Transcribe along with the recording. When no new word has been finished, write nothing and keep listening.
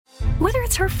Whether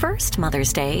it's her first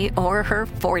Mother's Day or her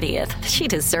 40th, she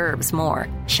deserves more.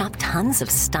 Shop tons of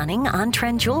stunning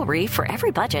on-trend jewelry for every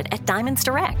budget at Diamonds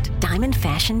Direct. Diamond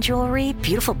fashion jewelry,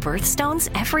 beautiful birthstones,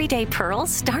 everyday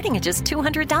pearls starting at just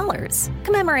 $200.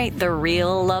 Commemorate the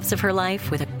real loves of her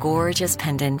life with a gorgeous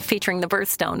pendant featuring the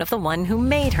birthstone of the one who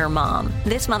made her mom.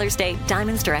 This Mother's Day,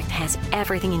 Diamonds Direct has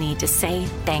everything you need to say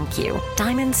thank you.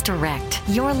 Diamonds Direct.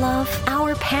 Your love,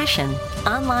 our passion.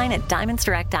 Online at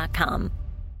diamondsdirect.com.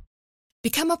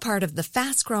 Become a part of the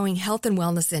fast-growing health and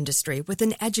wellness industry with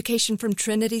an education from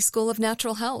Trinity School of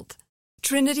Natural Health.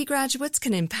 Trinity graduates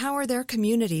can empower their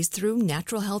communities through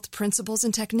natural health principles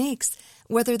and techniques,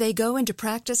 whether they go into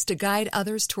practice to guide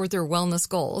others toward their wellness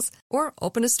goals or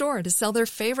open a store to sell their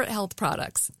favorite health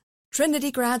products. Trinity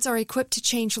grads are equipped to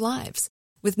change lives.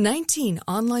 With 19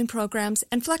 online programs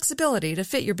and flexibility to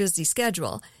fit your busy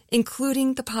schedule,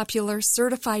 including the popular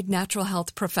Certified Natural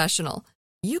Health Professional,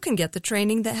 you can get the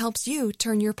training that helps you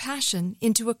turn your passion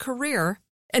into a career.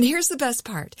 And here's the best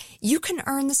part. You can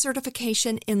earn the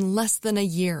certification in less than a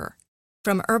year.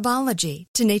 From herbology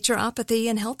to naturopathy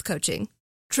and health coaching,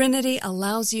 Trinity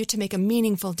allows you to make a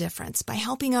meaningful difference by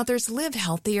helping others live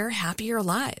healthier, happier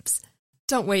lives.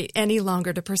 Don't wait any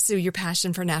longer to pursue your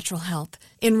passion for natural health.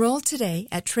 Enroll today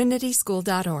at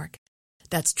trinityschool.org.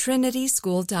 That's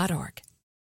trinityschool.org.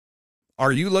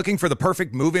 Are you looking for the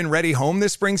perfect move-in ready home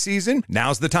this spring season?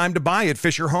 Now's the time to buy at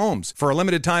Fisher Homes. For a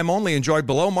limited time only, enjoy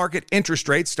below-market interest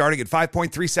rates starting at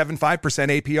 5.375%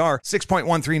 APR,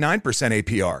 6.139%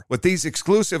 APR. With these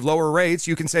exclusive lower rates,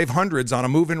 you can save hundreds on a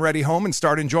move-in ready home and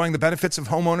start enjoying the benefits of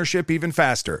homeownership even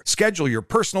faster. Schedule your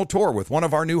personal tour with one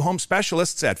of our new home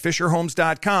specialists at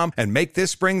FisherHomes.com and make this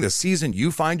spring the season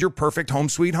you find your perfect home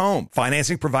sweet home.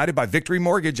 Financing provided by Victory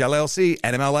Mortgage, LLC,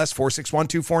 NMLS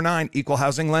 461249, Equal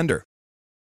Housing Lender.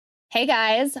 Hey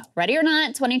guys, ready or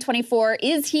not, 2024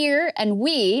 is here, and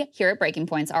we here at Breaking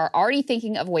Points are already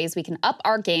thinking of ways we can up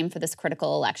our game for this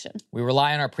critical election. We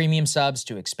rely on our premium subs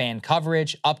to expand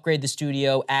coverage, upgrade the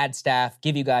studio, add staff,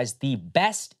 give you guys the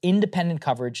best independent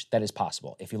coverage that is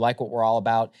possible. If you like what we're all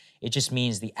about, it just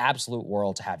means the absolute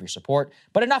world to have your support.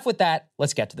 But enough with that,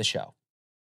 let's get to the show.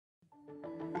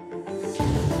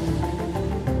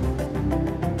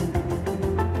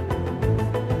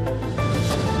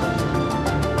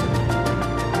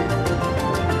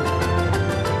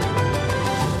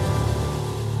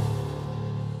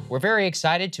 We're very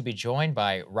excited to be joined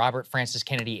by Robert Francis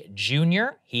Kennedy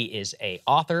Jr. He is an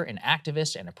author, an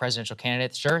activist, and a presidential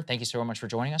candidate. Sir, thank you so much for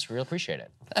joining us. We really appreciate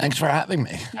it. Thanks for having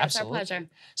me. It's our pleasure.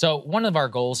 So one of our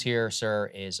goals here, sir,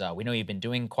 is we know you've been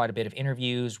doing quite a bit of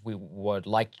interviews. We would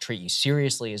like to treat you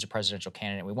seriously as a presidential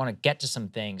candidate. We want to get to some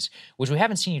things which we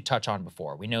haven't seen you touch on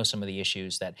before. We know some of the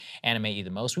issues that animate you the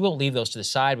most. We won't leave those to the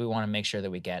side. We want to make sure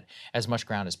that we get as much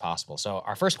ground as possible. So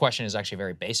our first question is actually a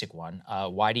very basic one.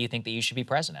 Why do you think that you should be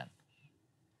president?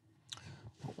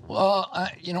 Well,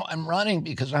 I'm running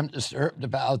because I'm disturbed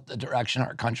about the direction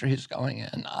our country is going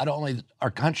in. Not only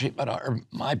our country, but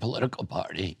my political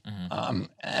party. Mm-hmm.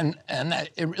 And that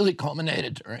it really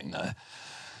culminated during the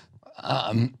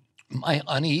my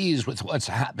unease with what's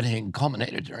happening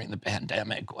culminated during the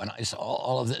pandemic when I saw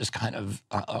all of this kind of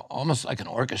almost like an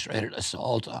orchestrated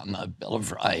assault on the Bill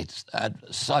of Rights, that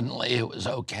suddenly it was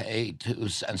okay to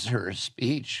censor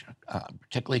speech,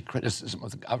 particularly criticism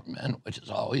of the government, which has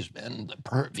always been the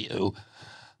purview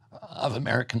of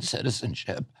American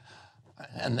citizenship.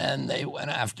 And then they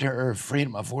went after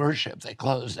freedom of worship. They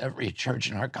closed every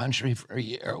church in our country for a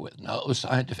year with no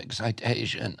scientific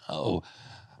citation, no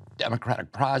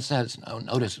democratic process, no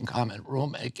notice and comment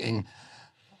rulemaking.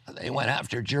 They went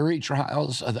after jury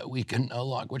trials so that we can no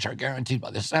longer, which are guaranteed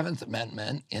by the Seventh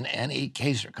Amendment, in any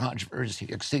case or controversy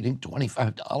exceeding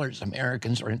 $25,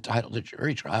 Americans are entitled to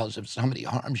jury trials if somebody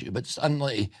harms you. But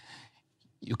suddenly,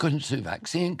 you couldn't sue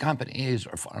vaccine companies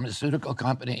or pharmaceutical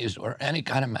companies or any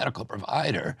kind of medical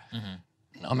provider,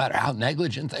 no matter how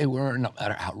negligent they were, no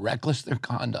matter how reckless their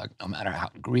conduct, no matter how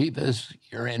grievous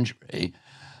your injury.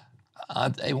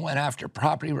 They went after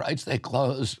property rights. They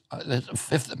closed the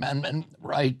Fifth Amendment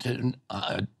right to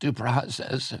due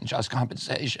process and just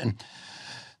compensation.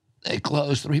 They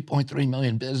closed 3.3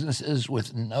 million businesses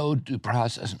with no due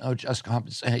process, no just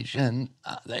compensation.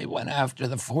 They went after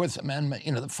the Fourth Amendment,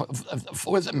 the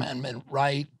Fourth Amendment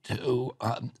right to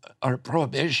or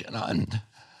prohibition on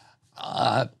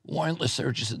warrantless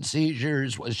searches and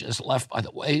seizures was just left by the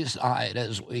wayside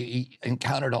as we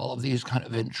encountered all of these kind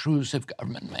of intrusive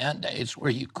government mandates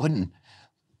where you couldn't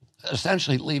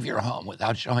essentially leave your home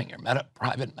without showing your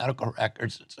private medical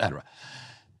records, et cetera.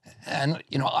 And,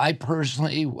 I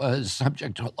personally was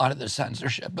subject to a lot of the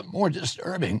censorship, but more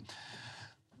disturbing,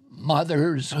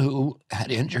 mothers who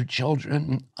had injured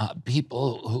children,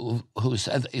 people who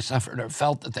said they suffered or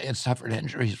felt that they had suffered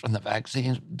injuries from the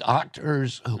vaccines,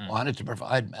 doctors who wanted to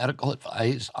provide medical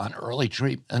advice on early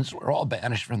treatments were all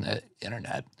banished from the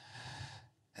internet.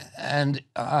 And,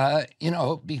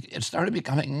 it started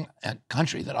becoming a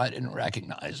country that I didn't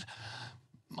recognize.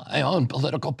 My own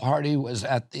political party was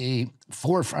at the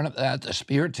forefront of that, the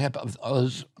spear tip of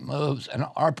those moves, and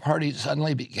our party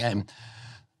suddenly became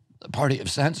the party of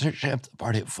censorship, the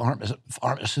party of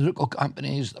pharmaceutical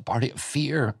companies, the party of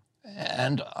fear,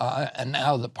 and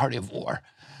now the party of war.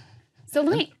 So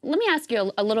let me ask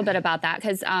you a little bit about that,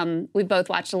 because we both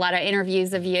watched a lot of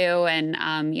interviews of you, and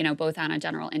both on a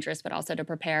general interest, but also to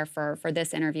prepare for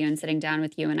this interview and sitting down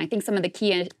with you. And I think some of the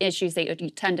key issues that you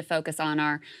tend to focus on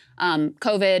are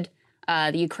COVID,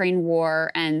 the Ukraine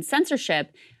war, and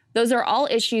censorship. Those are all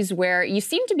issues where you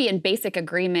seem to be in basic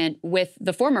agreement with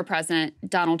the former president,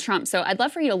 Donald Trump. So I'd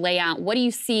love for you to lay out, what do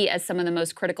you see as some of the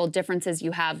most critical differences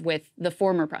you have with the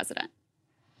former president?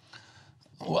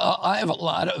 Well, I have a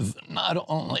lot of not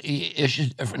only issue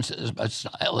differences, but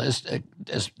stylistic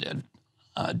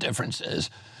differences.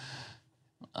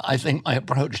 I think my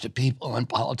approach to people and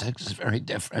politics is very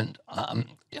different.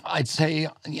 I'd say,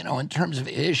 in terms of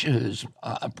issues,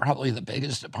 probably the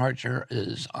biggest departure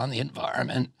is on the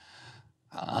environment.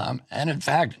 And in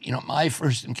fact, my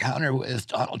first encounter with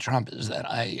Donald Trump is that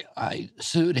I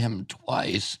sued him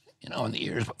twice, in the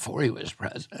years before he was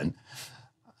president,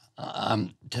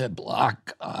 to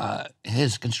block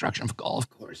his construction of golf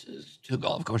courses, 2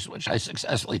 golf courses, which I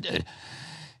successfully did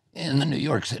in the New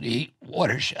York City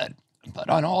watershed. But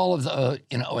on all of the,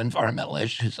 environmental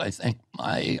issues, I think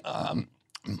my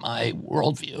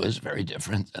worldview is very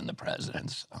different than the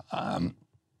president's. I'm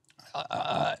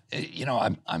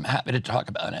happy to talk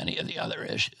about any of the other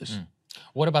issues.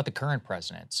 What about the current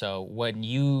president? So when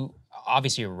you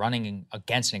obviously are running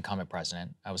against an incumbent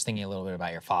president, I was thinking a little bit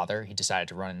about your father. He decided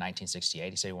to run in 1968.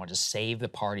 He said he wanted to save the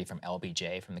party from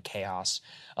LBJ, from the chaos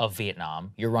of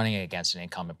Vietnam. You're running against an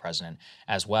incumbent president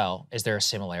as well. Is there a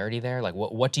similarity there? Like,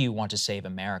 what do you want to save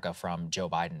America from Joe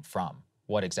Biden from?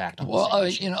 What exactly? Well,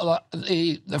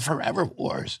 the forever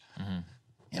wars,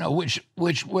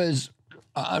 which was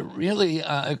really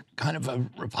kind of a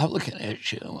Republican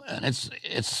issue, and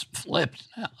it's flipped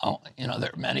now.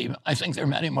 I think there are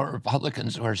many more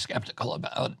Republicans who are skeptical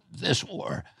about this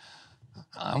war.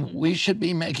 We should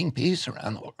be making peace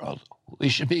around the world. We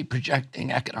should be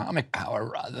projecting economic power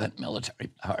rather than military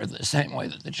power, the same way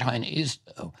that the Chinese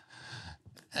do.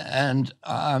 And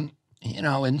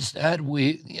instead,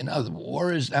 the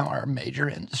war is now our major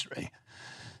industry.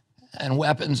 And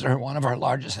weapons are one of our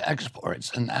largest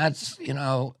exports, and that's the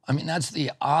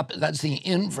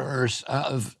inverse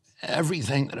of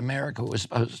everything that America was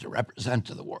supposed to represent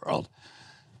to the world.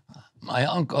 My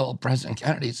uncle, President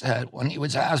Kennedy, said when he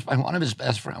was asked by one of his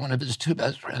 2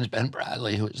 best friends, Ben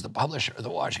Bradley, who is the publisher of the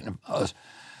Washington Post,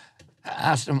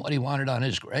 asked him what he wanted on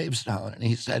his gravestone, and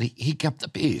he said he kept the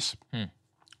peace.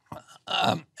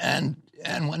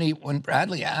 And when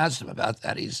Bradley asked him about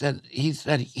that, he said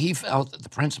he felt that the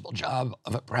principal job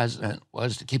of a president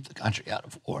was to keep the country out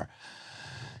of war.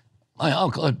 My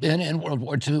uncle had been in World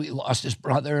War II. He lost his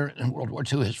brother in World War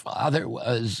II. His father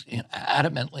was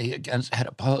adamantly had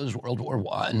opposed World War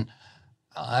I.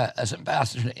 As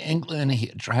ambassador to England, he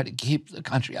had tried to keep the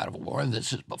country out of war.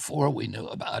 This is before we knew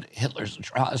about Hitler's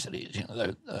atrocities.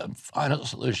 The final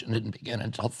solution didn't begin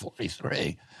until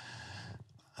 1943.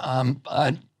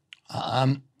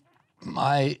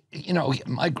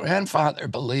 My grandfather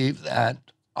believed that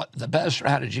the best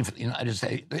strategy for the United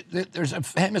States, there's a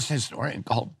famous historian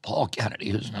called Paul Kennedy,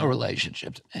 who's no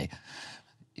relationship to me.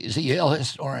 He's a Yale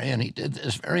historian. He did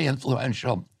this very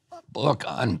influential book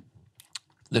on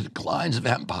the declines of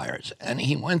empires. And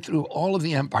he went through all of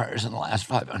the empires in the last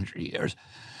 500 years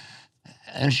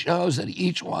and shows that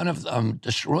each one of them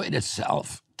destroyed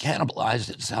itself, cannibalized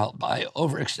itself by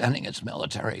overextending its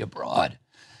military abroad.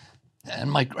 And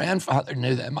my grandfather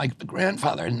knew that. My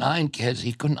grandfather had 9 kids.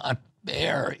 He could not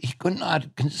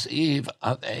conceive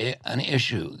of an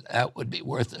issue that would be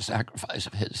worth the sacrifice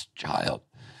of his child.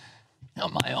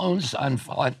 My own son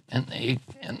fought in the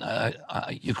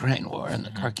Ukraine war, in the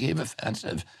Kharkiv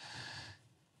offensive.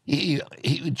 He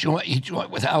joined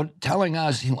without telling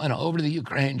us. He went over to the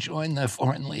Ukraine, joined the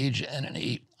Foreign Legion, and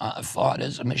he fought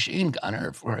as a machine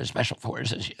gunner for a special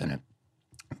forces unit.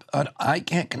 But I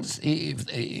can't conceive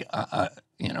the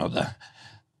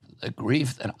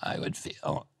grief that I would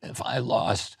feel if I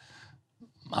lost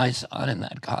my son in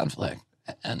that conflict.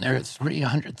 And there are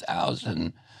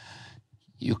 300,000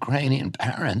 Ukrainian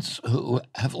parents who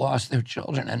have lost their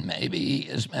children, and maybe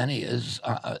as many as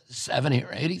 70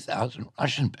 or 80,000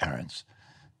 Russian parents,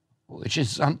 which is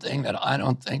something that I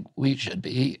don't think we should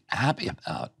be happy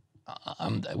about,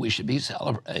 that we should be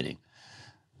celebrating.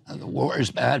 The war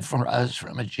is bad for us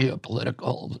from a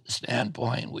geopolitical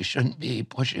standpoint. We shouldn't be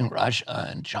pushing Russia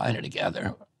and China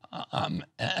together.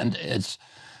 And it's,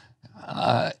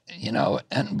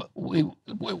 and we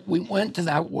went to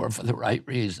that war for the right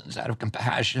reasons, out of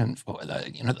compassion for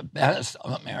the best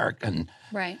of American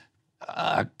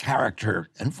character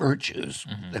and virtues,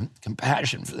 and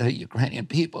compassion for the Ukrainian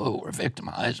people who were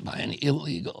victimized by an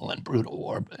illegal and brutal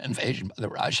war invasion by the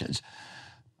Russians.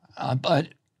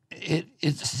 But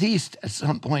it ceased at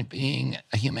some point being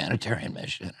a humanitarian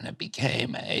mission, and it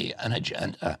became an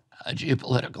agenda, a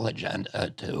geopolitical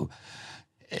agenda to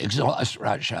exhaust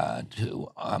Russia, to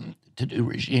do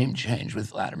regime change with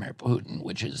Vladimir Putin,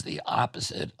 which is the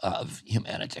opposite of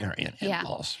humanitarian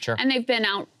impulse. Sure. And they've been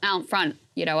out front,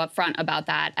 up front about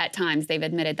that at times. They've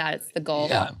admitted that it's the goal.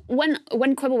 Yeah.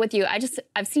 One quibble with you,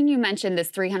 I've seen you mention this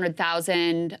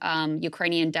 300,000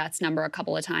 Ukrainian deaths number a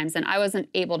couple of times, and I wasn't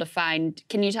able to find.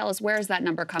 Can you tell us where does that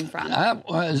number come from? That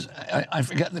was, I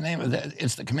forget the name of it.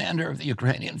 It's the commander of the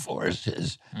Ukrainian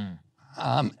forces.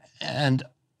 And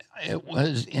it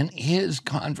was in his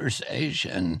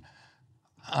conversation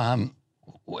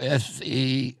with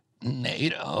the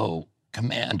NATO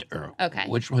commander,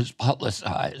 which was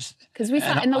publicized. Because we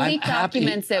saw in the leaked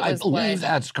documents it was I believe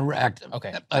that's correct.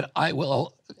 Okay. But I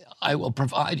will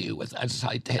provide you with that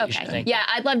citation. Okay. Yeah,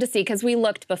 I'd love to see, because we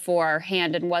looked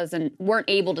beforehand and weren't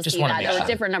able to see that. There were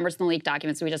different numbers in the leaked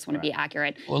documents, so we just want to be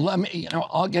accurate. Well, let me,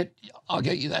 I'll get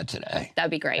you that today. That'd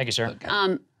be great. Thank you, sir.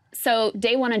 Okay. So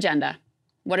day one agenda,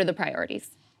 what are the priorities?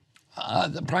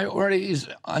 The priorities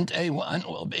on day one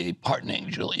will be pardoning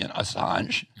Julian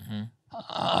Assange,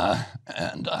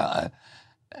 and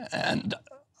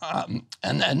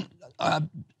then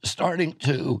starting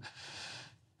to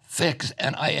fix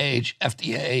NIH,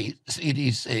 FDA,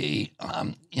 CDC,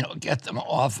 get them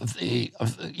off of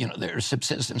their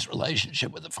subsistence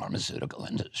relationship with the pharmaceutical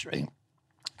industry,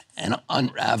 and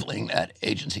unraveling that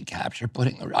agency capture,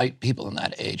 putting the right people in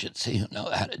that agency who know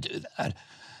how to do that.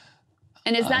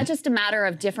 And is that just a matter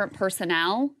of different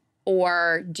personnel,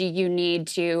 or do you need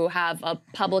to have a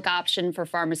public option for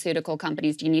pharmaceutical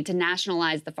companies? Do you need to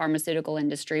nationalize the pharmaceutical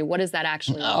industry? What does that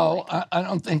actually look like? I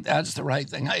don't think that's the right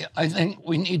thing. I think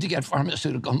we need to get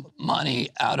pharmaceutical money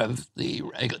out of the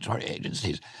regulatory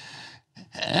agencies.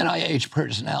 NIH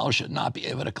personnel should not be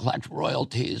able to collect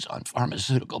royalties on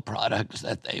pharmaceutical products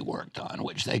that they worked on,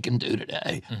 which they can do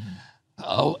today.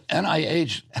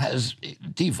 NIH has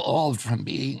devolved from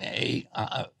being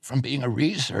a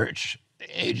research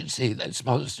agency that's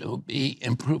supposed to be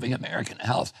improving American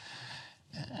health,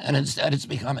 and instead it's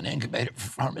become an incubator for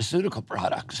pharmaceutical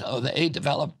products. So they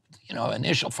develop,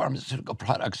 initial pharmaceutical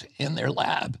products in their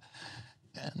lab,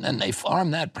 and then they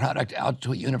farm that product out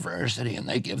to a university, and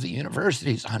they give the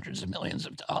universities hundreds of millions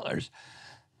of dollars,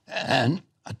 and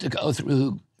to go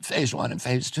through phase 1 and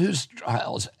phase 2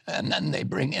 trials, and then they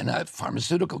bring in a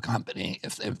pharmaceutical company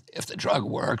if the drug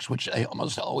works, which they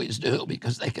almost always do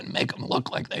because they can make them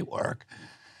look like they work.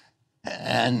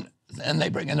 And then they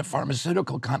bring in a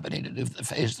pharmaceutical company to do the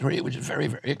phase 3, which is very,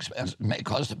 very expensive, may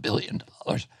cost $1 billion.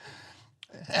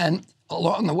 And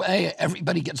along the way,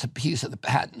 everybody gets a piece of the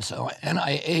patent. So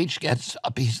NIH gets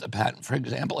a piece of the patent. For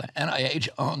example, NIH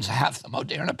owns half the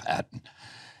Moderna patent.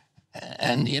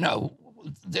 And,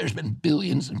 there's been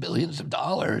billions and billions of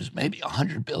dollars, maybe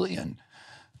 $100 billion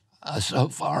so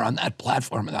far on that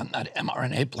platform, on that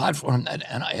mRNA platform that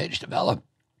NIH developed.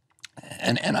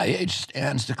 And NIH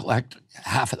stands to collect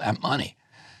half of that money.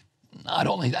 Not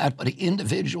only that, but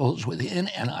individuals within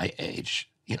NIH,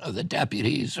 the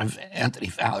deputies of Anthony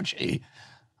Fauci,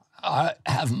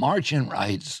 have margin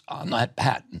rights on that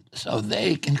patent. So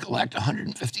they can collect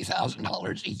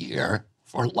 $150,000 a year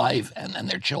for life, and then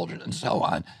their children and so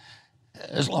on,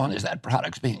 as long as that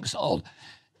product's being sold.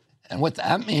 And what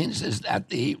that means is that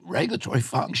the regulatory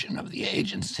function of the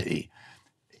agency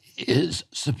is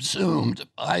subsumed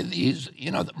by these,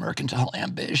 the mercantile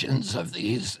ambitions of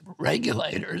these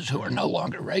regulators who are no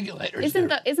longer regulators.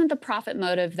 Isn't the profit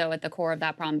motive, though, at the core of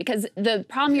that problem? Because the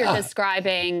problem you're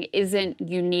describing isn't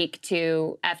unique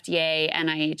to FDA,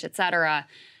 NIH, et cetera.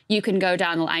 You can go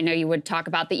down, I know you would talk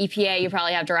about the EPA, you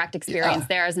probably have direct experience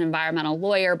there as an environmental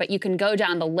lawyer, but you can go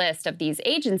down the list of these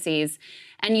agencies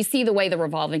and you see the way the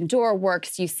revolving door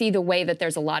works, you see the way that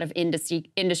there's a lot of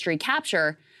industry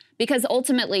capture, Because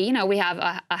ultimately, you know, we have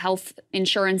a health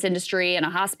insurance industry and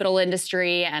a hospital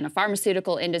industry and a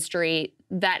pharmaceutical industry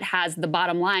that has the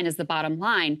bottom line as the bottom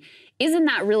line. Isn't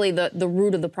that really the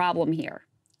root of the problem here?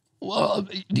 Well,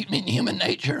 do you mean human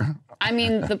nature? I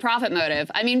mean the profit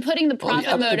motive. I mean putting the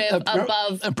profit motive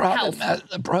above health.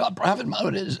 The profit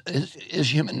motive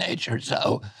is human nature.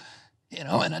 So, you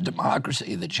know, in a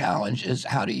democracy, the challenge is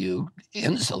how do you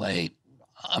insulate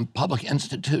public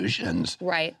institutions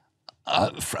right.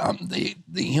 From the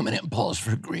human impulse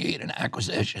for greed and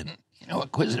acquisition, you know,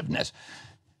 acquisitiveness.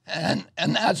 And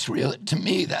that's really, to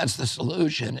me, that's the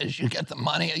solution, is you get the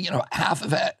money, you know, half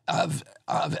of it, of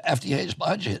FDA's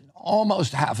budget,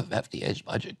 almost half of FDA's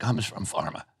budget comes from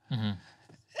pharma. Mm-hmm.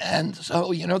 And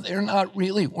so, you know, they're not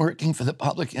really working for the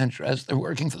public interest. They're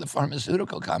working for the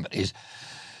pharmaceutical companies.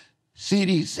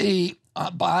 CDC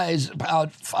buys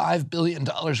about $5 billion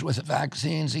worth of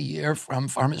vaccines a year from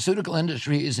pharmaceutical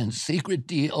industries in secret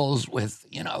deals with,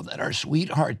 you know, that are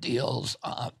sweetheart deals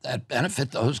that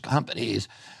benefit those companies.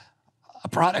 A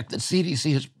product that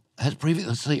CDC has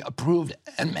previously approved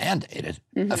and mandated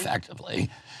effectively.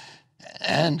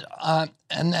 And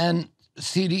then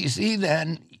CDC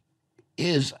then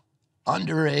is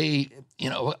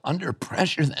under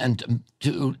pressure then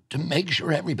to make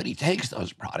sure everybody takes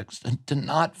those products and to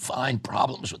not find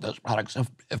problems with those products.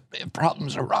 If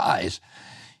problems arise,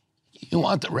 you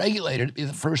want the regulator to be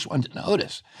the first one to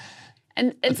notice.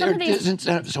 And some of these,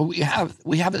 so we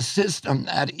have a system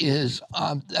that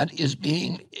is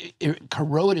being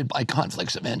corroded by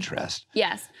conflicts of interest.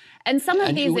 Yes. And some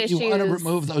of these issues... You want to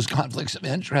remove those conflicts of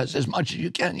interest as much as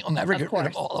you can. You'll never get rid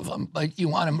of all of them, but you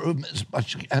want to remove them as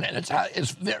much as you can. And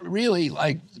it's really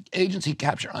like agency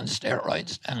capture on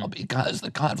steroids now because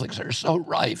the conflicts are so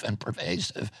rife and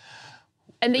pervasive.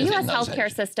 And the U.S.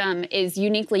 healthcare system is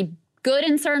uniquely good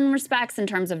in certain respects in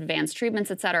terms of advanced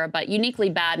treatments, et cetera, but uniquely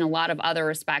bad in a lot of other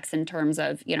respects in terms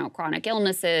of, you know, chronic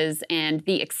illnesses and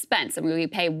the expense. I mean, we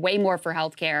pay way more for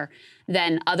healthcare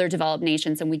than other developed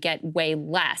nations, and we get way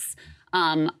less.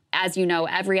 As you know,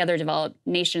 every other developed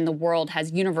nation in the world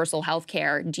has universal health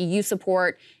care. Do you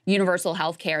support universal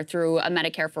health care through a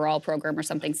Medicare for All program or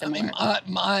something similar?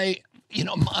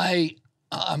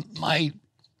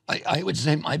 I would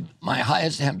say my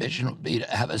highest ambition would be to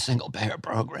have a single payer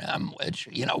program, which,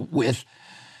 you know,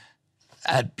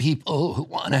 people who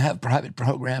want to have private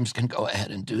programs can go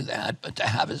ahead and do that, but to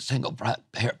have a single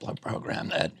payer program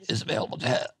that is available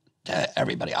to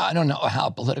everybody. I don't know how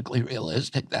politically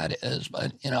realistic that is,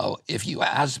 but, you know, if you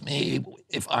ask me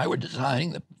if I were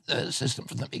designing the system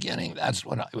from the beginning, that's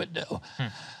what I would do.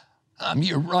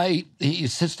 You're right. The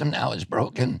system now is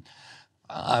broken.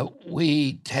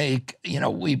 We pay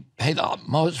the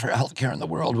most for healthcare in the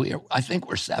world. I think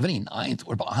we're 79th.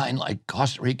 We're behind like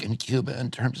Costa Rica and Cuba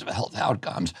in terms of health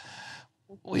outcomes.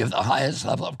 We have the highest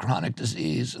level of chronic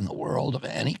disease in the world of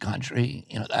any country.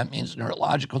 You know, that means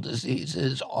neurological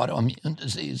diseases, autoimmune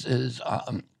diseases,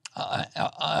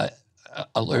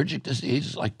 allergic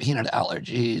diseases like peanut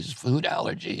allergies, food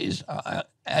allergies,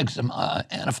 eczema,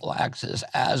 anaphylaxis,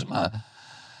 asthma,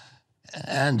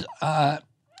 and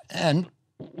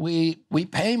we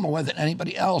pay more than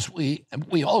anybody else. We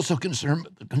also consume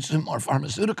more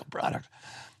pharmaceutical products.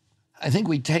 I think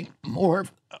we take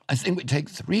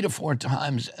 3 to 4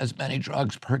 times as many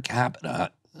drugs per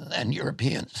capita than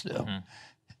Europeans do.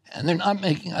 And they're not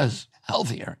making us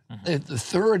healthier. The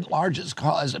third largest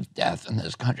cause of death in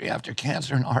this country after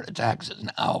cancer and heart attacks is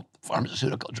now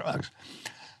pharmaceutical drugs.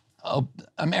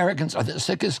 Americans are the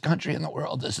sickest country in the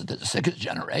world. This is the sickest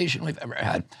generation we've ever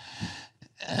had.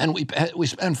 And we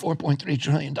spend $4.3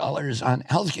 trillion on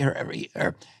healthcare every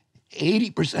year.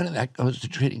 80% of that goes to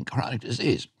treating chronic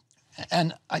disease.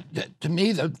 And to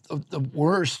me, the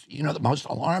worst, you know, the most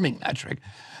alarming metric,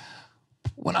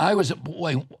 when I was a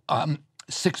boy,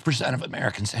 6% of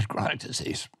Americans had chronic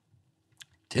disease.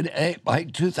 Today, by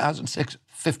 2006,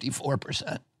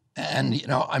 54%. And, you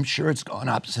know, I'm sure it's gone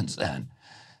up since then.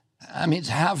 That means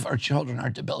half our children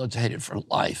are debilitated for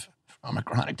life from a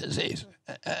chronic disease.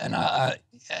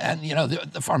 And you know,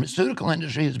 the pharmaceutical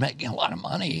industry is making a lot of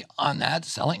money on that,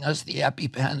 selling us the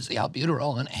EpiPens, the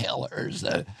albuterol inhalers,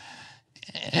 the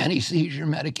anti-seizure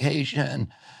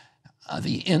medication,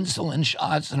 the insulin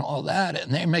shots and all that,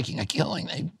 and they're making a killing.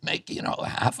 They make, you know,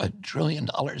 $500 billion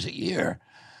a year,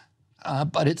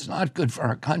 but it's not good for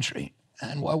our country.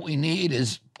 And what we need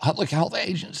is public health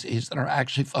agencies that are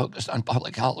actually focused on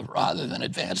public health rather than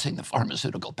advancing the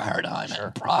pharmaceutical paradigm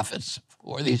and profits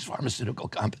for these pharmaceutical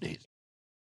companies.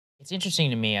 It's interesting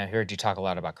to me. I heard you talk a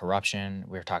lot about corruption.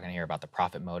 We were talking here about the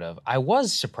profit motive. I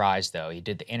was surprised, though. You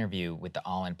did the interview with the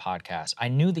All In podcast. I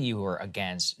knew that you were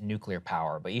against nuclear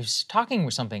power, but you was talking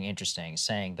with something interesting,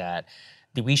 saying that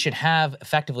we should have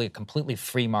effectively a completely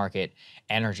free market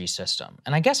energy system.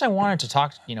 And I guess I wanted to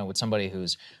talk, with somebody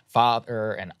whose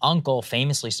father and uncle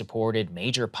famously supported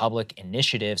major public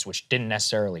initiatives, which didn't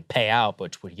necessarily pay out,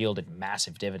 but would yielded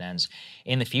massive dividends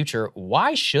in the future.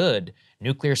 Why should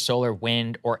nuclear, solar,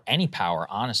 wind, or any power,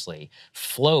 honestly,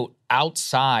 float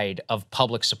outside of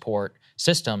public support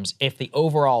systems if the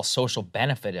overall social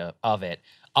benefit of it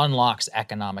unlocks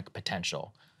economic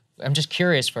potential? I'm just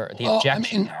curious for the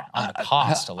objection there on the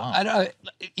cost alone. I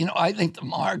think the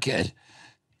market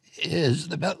is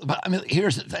the best. But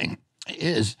here's the thing: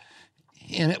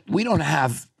 we don't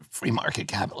have free market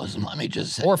capitalism. Let me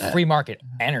just say that. Free market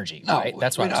energy, right?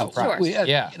 That's why I'm surprised. We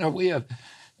have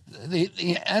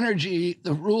the energy.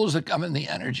 The rules that govern the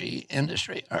energy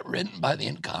industry are written by the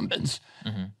incumbents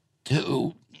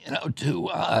to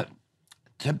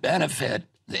benefit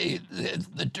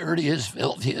the dirtiest,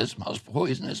 filthiest, most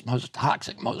poisonous, most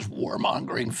toxic, most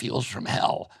warmongering fuels from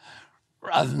hell,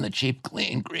 rather than the cheap,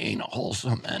 clean, green,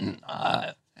 wholesome, and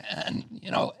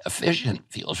efficient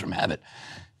fuels from heaven.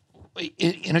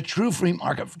 In a true free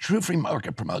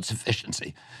market promotes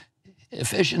efficiency.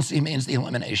 Efficiency means the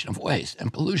elimination of waste,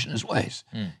 and pollution is waste.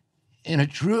 In a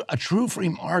true free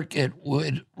market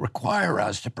would require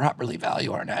us to properly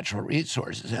value our natural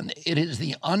resources, and it is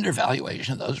the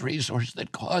undervaluation of those resources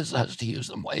that causes us to use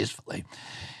them wastefully.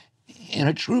 In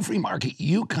a true free market,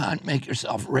 you can't make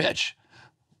yourself rich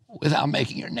without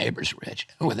making your neighbors rich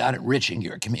and without enriching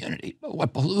your community. But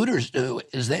what polluters do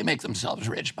is they make themselves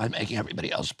rich by making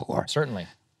everybody else poor. Certainly.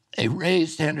 They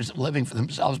raise standards of living for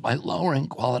themselves by lowering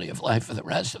quality of life for the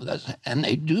rest of us, and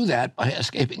they do that by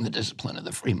escaping the discipline of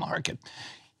the free market.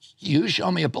 You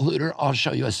show me a polluter, I'll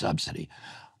show you a subsidy.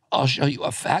 I'll show you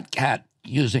a fat cat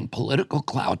using political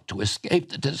clout to escape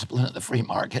the discipline of the free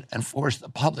market and force the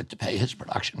public to pay his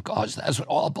production costs. That's what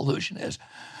all pollution is.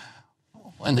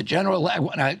 When a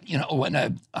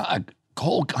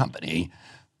coal company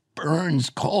burns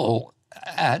coal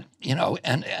and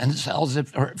sells it,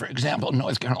 for example, in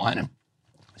North Carolina,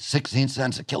 16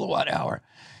 cents a kilowatt hour.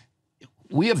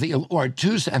 We have or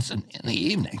 2 cents in the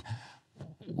evening.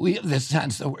 We have the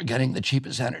sense that we're getting the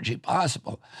cheapest energy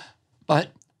possible.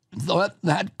 But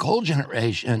that coal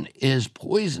generation is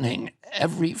poisoning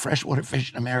every freshwater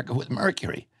fish in America with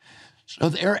mercury. So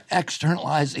they're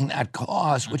externalizing that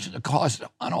cost, which is a cost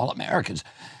on all Americans.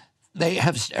 They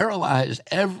have sterilized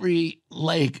every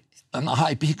lake on the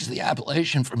high peaks of the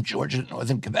Appalachian from Georgia to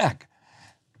northern Quebec.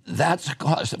 That's the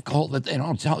cost of coal that they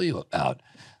don't tell you about.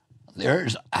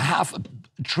 There's $500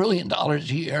 billion a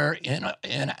year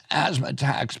in asthma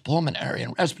attacks, pulmonary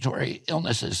and respiratory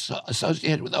illnesses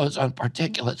associated with ozone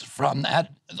particulates from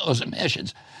those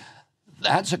emissions.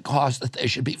 That's a cost that they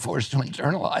should be forced to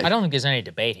internalize. I don't think there's any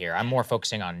debate here. I'm more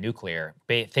focusing on nuclear.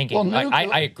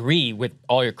 I agree with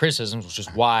all your criticisms, which is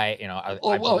why I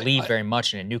believe very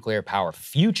much in a nuclear power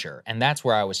future. And that's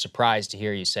where I was surprised to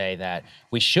hear you say that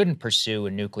we shouldn't pursue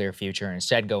a nuclear future and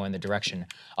instead go in the direction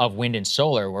of wind and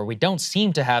solar, where we don't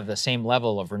seem to have the same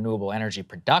level of renewable energy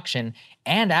production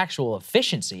and actual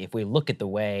efficiency if we look at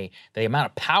the amount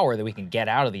of power that we can get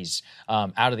out of these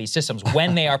systems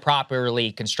when they are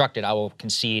properly constructed. I will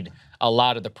concede a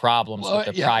lot of the problems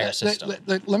with the prior system.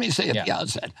 Let me say at the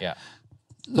outset. Yeah.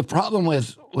 The problem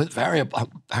with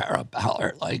variable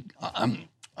power like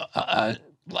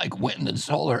wind and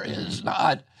solar is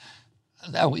not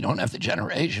that we don't have the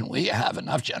generation. We have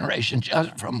enough generation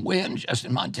just from wind, just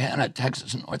in Montana,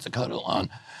 Texas, and North Dakota alone,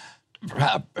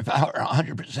 power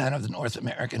 100% of the North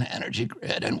American energy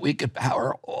grid, and we could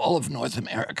power all of North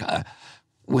America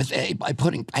by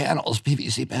putting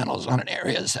PVC panels on an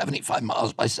area 75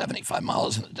 miles by 75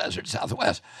 miles in the desert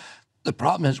Southwest. The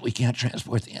problem is we can't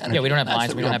transport the energy. Yeah, we don't have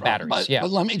lines, we don't have batteries. But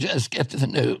let me just get to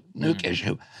the nuke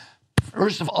issue.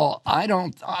 First of all,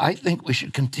 I think we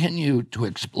should continue to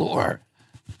explore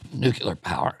nuclear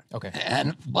power. Okay.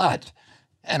 And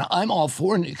I'm all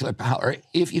for nuclear power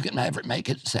if you can ever make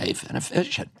it safe and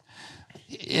efficient.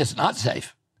 It's not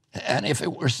safe. And if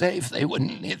it were safe, they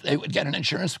would get an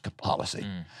insurance policy.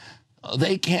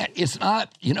 They can't. It's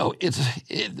not.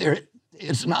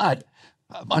 It's not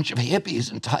a bunch of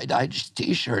hippies in tie-dye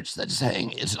T-shirts that's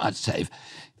saying it's not safe.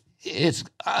 It's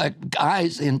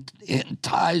guys in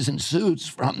ties and suits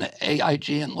from the AIG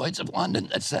and Lloyd's of London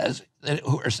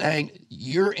who are saying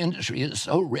your industry is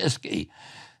so risky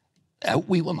that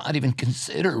we will not even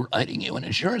consider writing you an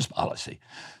insurance policy.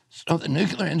 So the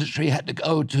nuclear industry had to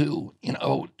go to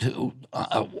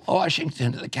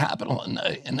Washington, to the Capitol,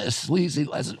 in a sleazy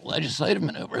legislative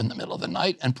maneuver in the middle of the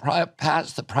night and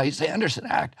pass the Price-Anderson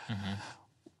Act,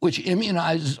 which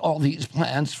immunizes all these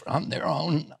plants from their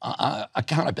own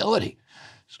accountability.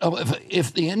 So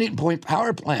if the Indian Point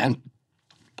Power Plant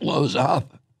blows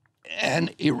up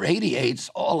and irradiates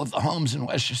all of the homes in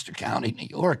Westchester County, New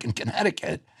York, and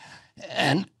Connecticut,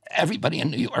 and everybody in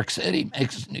New York City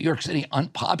makes New York City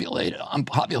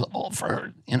unpopulable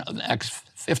for the next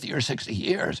 50 or 60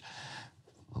 years,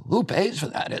 who pays for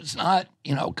that? It's not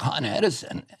Con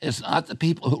Edison. It's not the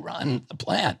people who run the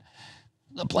plant.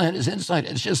 The plant is inside.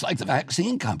 It's just like the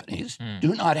vaccine companies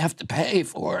do not have to pay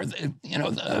for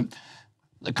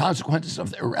the consequences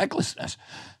of their recklessness.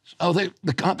 So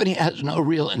the company has no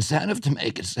real incentive to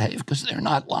make it safe because they're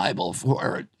not liable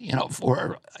for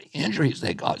injuries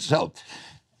they cause. So,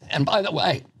 and by the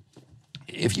way,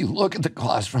 if you look at the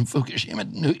cost from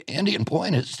Fukushima, Indian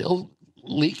Point is still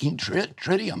leaking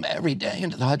tritium every day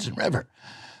into the Hudson River.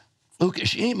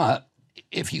 Fukushima,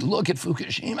 if you look at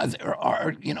Fukushima, there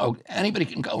are, anybody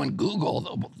can go and Google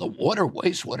the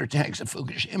wastewater tanks at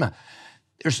Fukushima.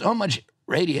 There's so much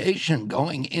radiation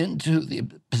going into the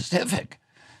Pacific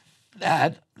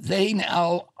that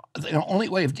the only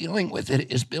way of dealing with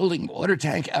it is building water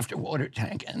tank after water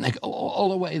tank, and they go all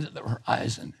the way to the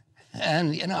horizon.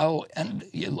 And, and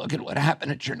you look at what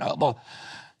happened at Chernobyl.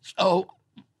 So,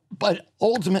 but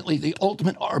ultimately, the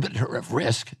ultimate arbiter of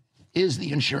risk is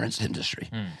the insurance industry.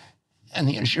 And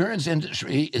the insurance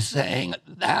industry is saying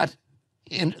that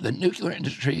the nuclear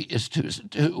industry is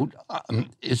too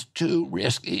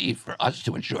risky for us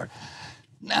to insure.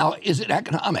 Now, is it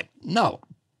economic? No.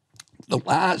 The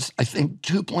last, I think,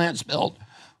 2 plants built,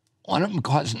 one of them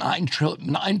cost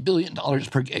 $9 billion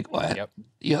per gigawatt. Yep.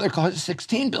 The other costs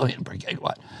 $16 billion per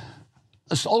gigawatt.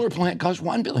 A solar plant costs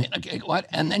 $1 billion a gigawatt,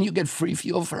 and then you get free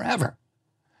fuel forever.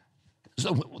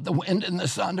 So the wind and the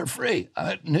sun are free.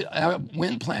 A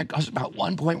wind plant costs about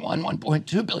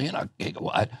 $1.2 billion a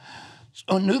gigawatt.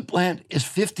 So a nuke plant is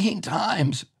 15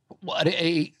 times what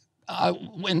a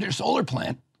wind or solar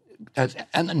plant does.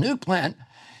 And the nuke plant,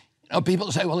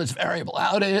 people say, well, it's variable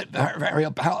outage,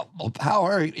 variable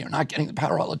power. You're not getting the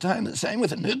power all the time. The same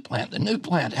with the nuke plant. The nuke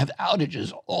plant have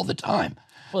outages all the time.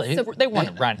 Well, they want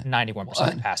to run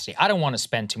 91% capacity. I don't want to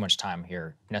spend too much time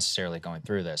here necessarily going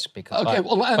through this because. Okay,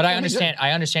 but I understand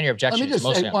your objection is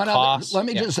mostly on cost. Let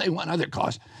me just say one other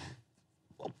cost.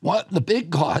 What the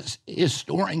big cost is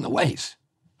storing the waste,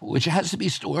 which has to be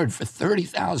stored for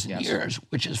 30,000 years,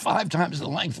 which is 5 times the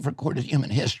length of recorded human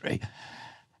history.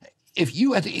 If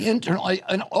you had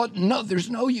the there's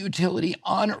no utility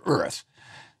on Earth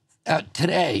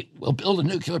today will build a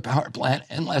nuclear power plant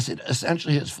unless it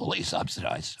essentially is fully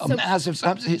subsidized. So massive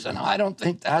subsidies, and I don't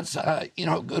think that's a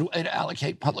good way to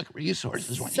allocate public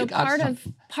resources when you got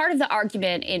part of the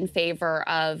argument in favor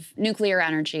of nuclear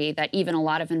energy that even a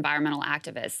lot of environmental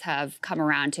activists have come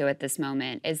around to at this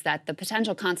moment is that the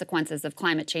potential consequences of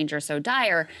climate change are so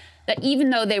dire that even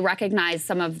though they recognize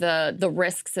some of the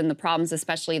risks and the problems,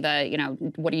 especially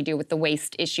what do you do with the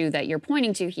waste issue that you're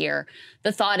pointing to here,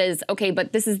 the thought is, okay,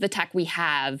 but this is the tech we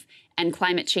have, and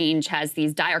climate change has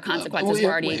these dire consequences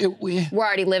we're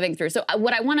already living through. So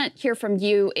what I want to hear from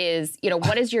you is,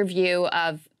 what is your view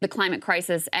of the climate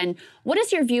crisis, and what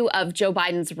is your view of Joe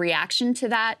Biden's reaction to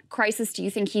that crisis? Do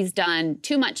you think he's done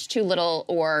too much, too little,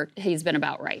 or he's been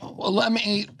about right? Well, let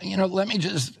me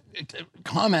just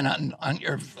comment on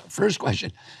your first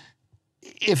question.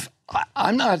 If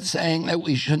I'm not saying that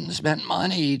we shouldn't spend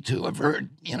money to avert,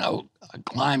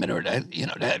 climate or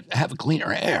to have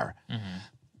cleaner air.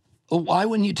 Well, why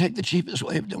wouldn't you take the cheapest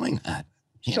way of doing that?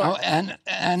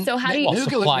 And so how do you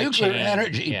nuclear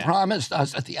energy promised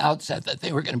us at the outset that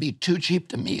they were going to be too cheap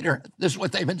to meter. This is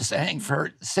what they've been saying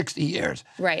for 60 years.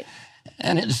 Right.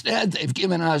 And instead, they've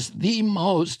given us the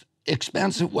most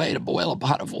expensive way to boil a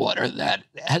pot of water that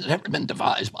has ever been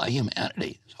devised by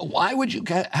humanity. So why would you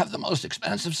have the most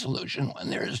expensive solution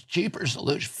when there's cheaper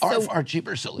solutions, far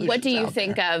cheaper solutions? What do you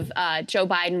think of Joe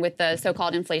Biden with the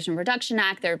so-called Inflation Reduction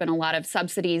Act? There have been a lot of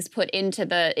subsidies put into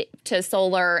to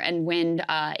solar and wind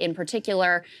in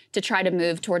particular to try to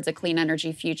move towards a clean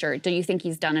energy future. Do you think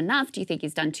he's done enough? Do you think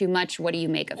he's done too much? What do you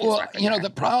make of his record there? The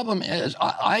problem is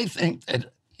I think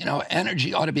that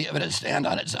energy ought to be able to stand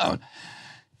on its own.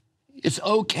 It's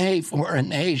okay for a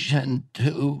nation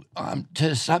to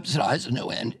subsidize a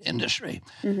new industry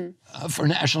for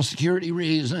national security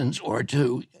reasons, or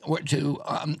to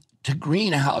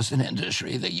greenhouse an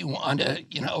industry that you want to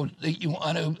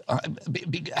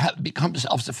become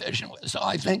self-sufficient with. So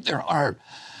I think there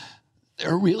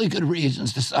there are really good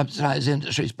reasons to subsidize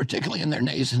industries, particularly in their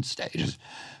nascent stages.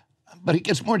 But it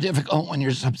gets more difficult when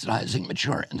you're subsidizing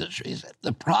mature industries.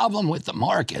 The problem with the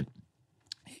market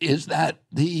is that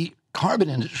the carbon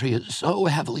industry is so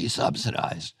heavily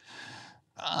subsidized.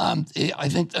 I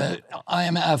think the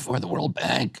IMF or the World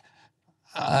Bank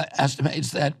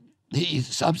estimates that the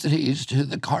subsidies to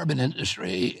the carbon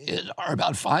industry are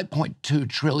about $5.2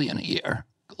 trillion a year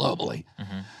globally.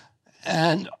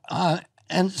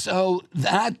 And so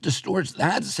that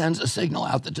sends a signal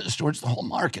out that distorts the whole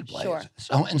marketplace. Sure.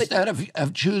 So instead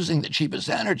of choosing the cheapest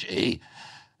energy,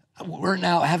 we're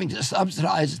now having to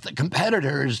subsidize the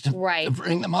competitors to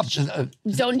bring them up to the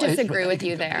Don't disagree with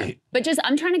you there. But just,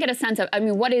 I'm trying to get a sense of, I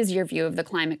mean, what is your view of the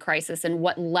climate crisis and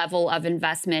what level of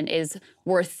investment is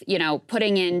worth,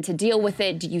 putting in to deal with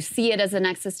it? Do you see it as an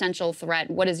existential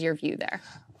threat? What is your view there?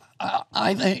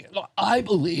 I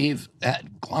believe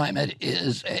that climate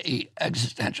is an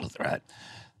existential threat,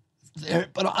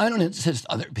 but I don't insist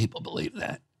other people believe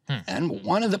that. And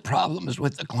one of the problems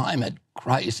with the climate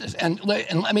crisis, and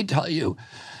let me tell you,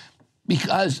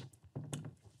 because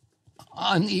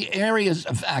on the areas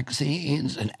of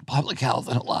vaccines and public health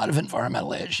and a lot of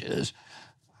environmental issues,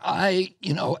 I,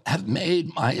 have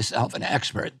made myself an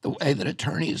expert the way that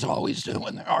attorneys always do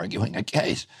when they're arguing a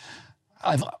case.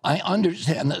 I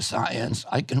understand the science.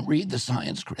 I can read the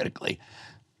science critically.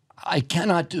 I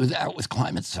cannot do that with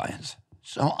climate science.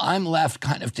 So I'm left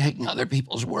kind of taking other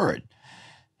people's word.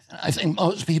 And I think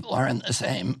most people are in the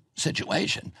same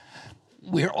situation.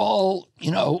 We're all,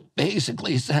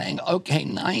 basically saying, okay,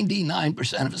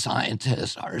 99% of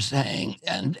scientists are saying,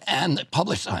 and the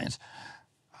published science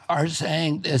are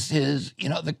saying this is,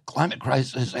 the climate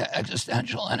crisis is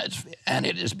existential and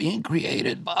it is being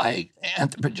created by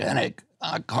anthropogenic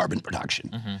carbon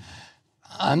production.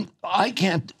 I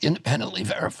can't independently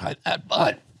verify that,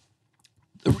 but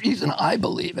the reason I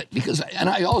believe it, and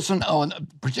I also know,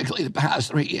 particularly the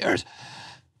past 3 years,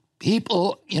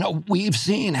 people, we've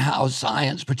seen how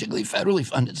science, particularly federally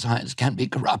funded science, can be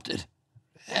corrupted.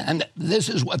 And this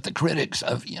is what the critics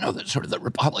of, the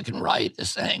Republican right is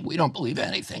saying. We don't believe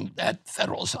anything that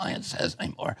federal science says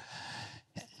anymore.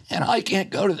 And I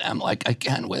can't go to them like I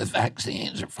can with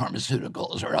vaccines or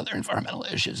pharmaceuticals or other environmental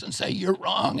issues and say, you're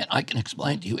wrong, and I can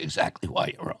explain to you exactly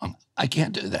why you're wrong. I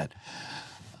can't do that.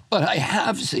 But I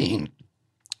have seen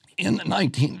in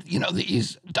the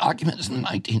these documents in the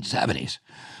 1970s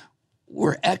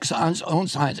where Exxon's own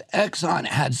science, Exxon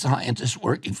had scientists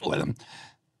working for them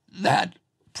that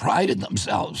prided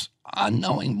themselves on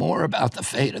knowing more about the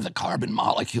fate of the carbon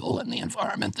molecule in the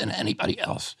environment than anybody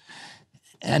else.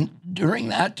 And during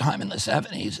that time in the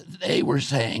 70s, they were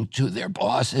saying to their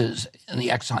bosses in the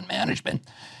Exxon management,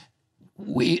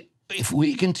 if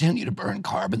we continue to burn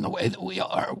carbon the way that we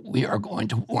are going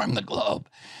to warm the globe.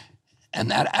 And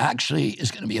that actually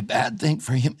is going to be a bad thing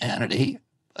for humanity,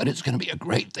 but it's going to be a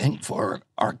great thing for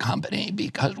our company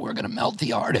because we're going to melt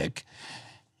the Arctic.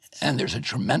 And there's a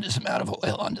tremendous amount of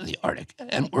oil under the Arctic,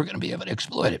 and we're going to be able to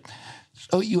exploit it.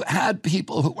 So you had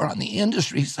people who were on the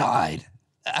industry side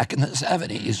back in the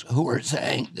 70s who were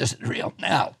saying this is real.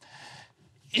 Now,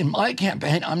 in my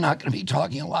campaign, I'm not going to be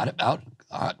talking a lot about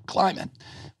climate.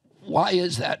 Why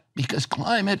is that? Because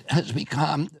climate has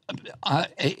become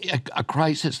a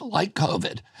crisis like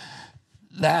COVID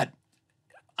that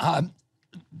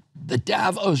the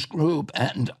Davos Group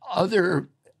and other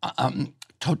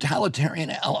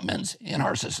totalitarian elements in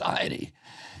our society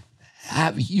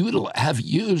have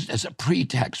used as a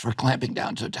pretext for clamping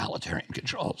down totalitarian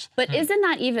controls. But isn't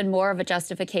that even more of a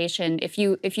justification, if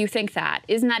you think that,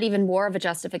 isn't that even more of a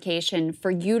justification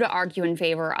for you to argue in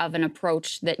favor of an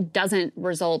approach that doesn't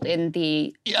result in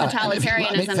the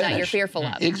totalitarianism that you're fearful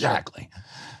of? Exactly.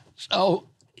 So,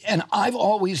 and I've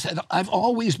always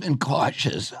been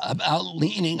cautious about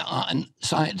leaning on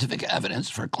scientific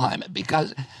evidence for climate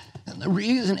because the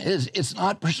reason is it's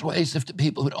not persuasive to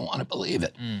people who don't want to believe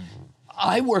it.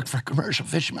 I worked for commercial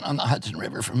fishermen on the Hudson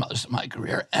River for most of my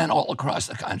career and all across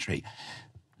the country.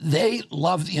 They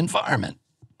love the environment.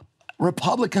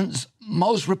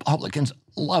 Most Republicans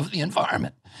love the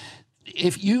environment.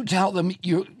 If you tell them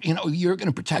you're going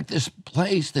to protect this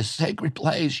place, this sacred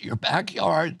place, your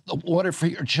backyard, the water for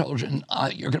your children,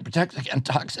 you're going to protect against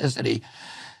toxicity,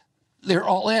 they're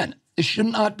all in. It should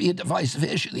not be a divisive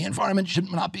issue. The environment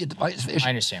should not be a divisive issue. I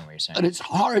understand what you're saying. But it's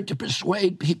hard to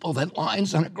persuade people that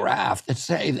lines on a graph that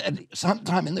say that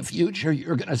sometime in the future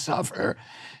you're going to suffer.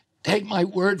 Take my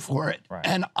word for it. Right.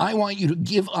 And I want you to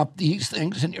give up these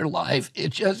things in your life.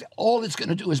 It's just, all it's going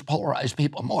to do is polarize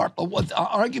people more. But what the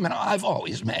argument I've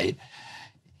always made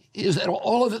is that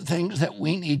all of the things that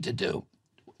we need to do,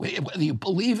 whether you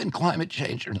believe in climate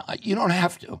change or not, you don't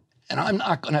have to. And I'm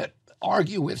not going to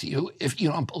argue with you if you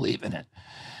don't believe in it.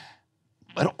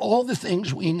 But all the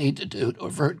things we need to do to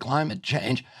avert climate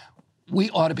change, we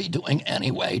ought to be doing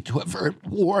anyway to avert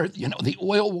war. You know, the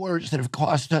oil wars that have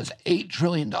cost us $8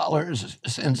 trillion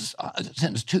since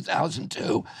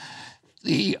 2002,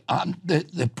 the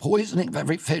poisoning of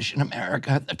every fish in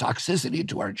America, the toxicity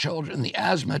to our children, the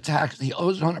asthma attacks, the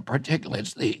ozone and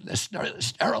particulates, the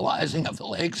sterilizing of the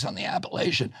lakes on the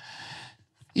Appalachian.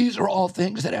 These are all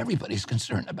things that everybody's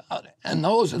concerned about. And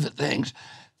those are the things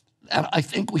that I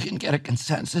think we can get a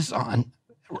consensus on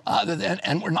rather than,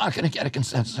 and we're not going to get a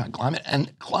consensus on climate.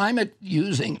 And climate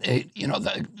using,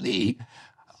 the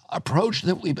approach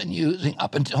that we've been using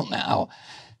up until now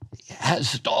has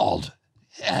stalled.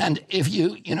 And if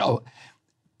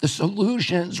the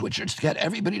solutions, which are to get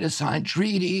everybody to sign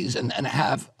treaties and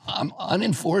have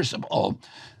unenforceable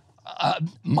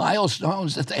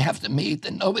milestones that they have to meet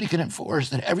that nobody can enforce,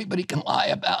 that everybody can lie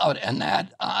about, and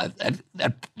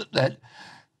that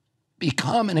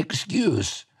become an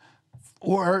excuse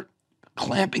for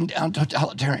clamping down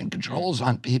totalitarian controls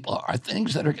on people, are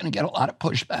things that are going to get a lot of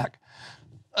pushback.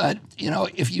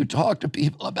 If you talk to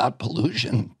people about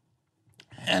pollution,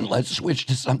 and let's switch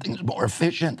to something that's more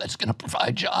efficient, that's going to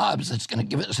provide jobs, that's going to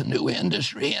give us a new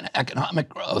industry and economic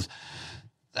growth,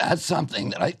 that's something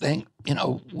that I think,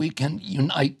 we can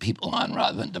unite people on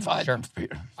rather than divide them.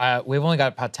 We've only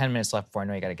got about 10 minutes left before I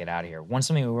know you got to get out of here.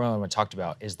 Something we really want to talk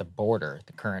about is the border,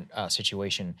 the current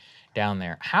situation down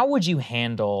there. How would you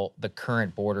handle the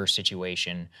current border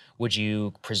situation? Would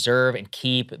you preserve and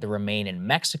keep the Remain in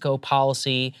Mexico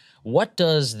policy? What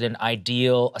does an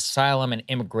ideal asylum and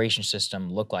immigration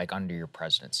system look like under your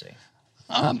presidency?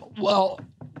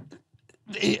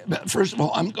 First of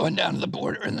all, I'm going down to the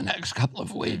border in the next couple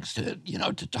of weeks to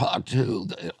talk to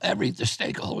the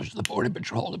stakeholders, the Border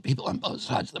Patrol, the people on both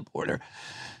sides of the border,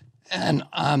 and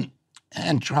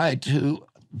try to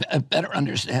better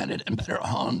understand it and better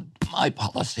hone my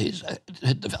policies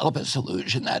to develop a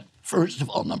solution that, first of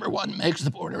all, number one, makes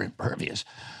the border impervious.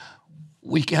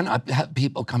 We cannot have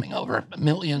people coming over,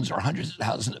 millions or hundreds of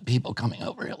thousands of people coming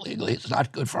over illegally. It's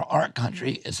not good for our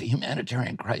country. It's a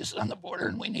humanitarian crisis on the border,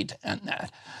 and we need to end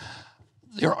that.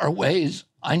 There are ways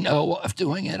I know of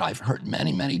doing it. I've heard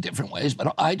many, many different ways,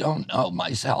 but I don't know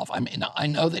myself. I mean, I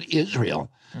know that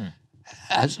Israel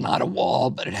has not a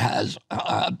wall, but it has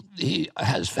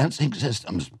fencing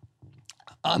systems.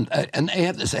 And they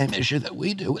have the same issue that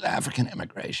we do with African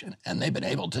immigration, and they've been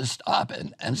able to stop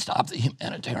the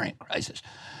humanitarian crisis.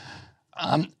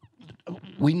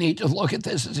 We need to look at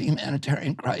this as a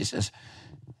humanitarian crisis,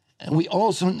 and we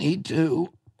also need to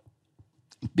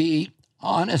be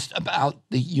honest about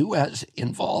the U.S.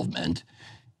 involvement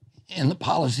in the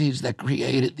policies that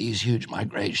created these huge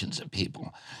migrations of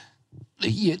people.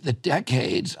 The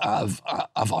decades of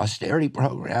austerity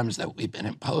programs that we've been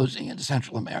imposing in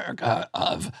Central America,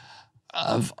 of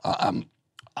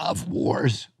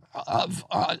wars, of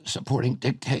supporting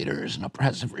dictators and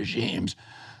oppressive regimes,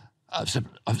 of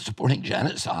supporting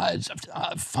genocides,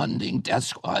 of funding death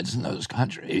squads in those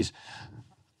countries,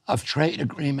 of trade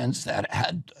agreements that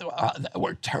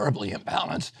were terribly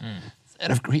imbalanced, that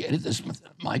have created this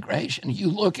migration. You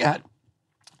look at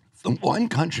the one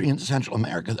country in Central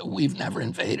America that we've never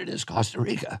invaded is Costa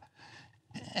Rica.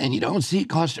 And you don't see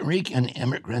Costa Rican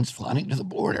immigrants flooding to the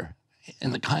border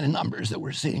in the kind of numbers that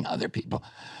we're seeing other people.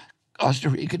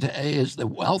 Costa Rica today is the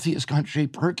wealthiest country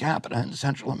per capita in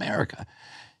Central America.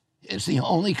 It's the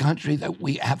only country that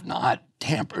we have not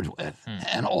tampered with.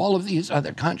 And all of these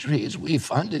other countries, we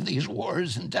funded these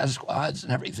wars and death squads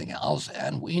and everything else,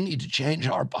 and we need to change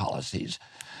our policies.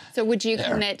 So would you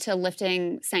commit to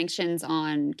lifting sanctions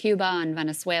on Cuba and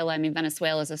Venezuela? I mean,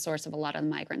 Venezuela is a source of a lot of the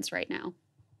migrants right now.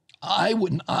 I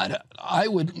would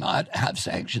not have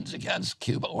sanctions against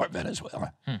Cuba or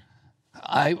Venezuela.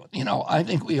 I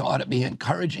think we ought to be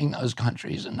encouraging those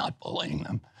countries and not bullying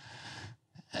them.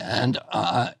 And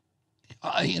I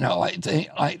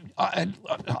think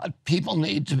people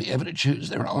need to be able to choose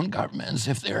their own governments.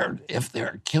 If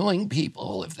they're killing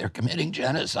people, if they're committing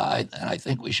genocide, then I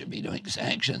think we should be doing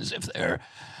sanctions. If they're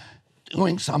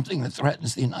doing something that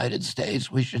threatens the United States,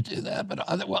 we should do that. But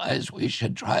otherwise, we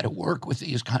should try to work with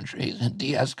these countries and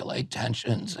de-escalate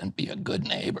tensions and be a good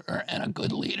neighbor and a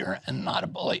good leader and not a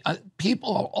bully.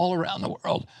 People all around the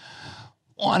world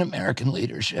want American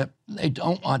leadership. They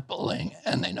don't want bullying,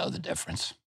 and they know the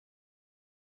difference.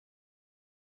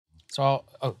 So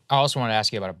I also want to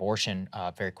ask you about abortion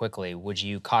very quickly. Would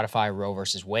you codify Roe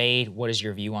versus Wade? What is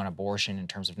your view on abortion in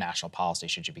terms of national policy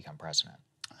should you become president?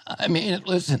 I mean,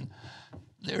 listen,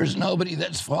 there's nobody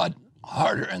that's fought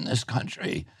harder in this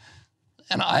country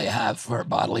than I have for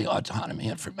bodily autonomy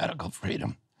and for medical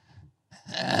freedom.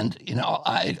 And,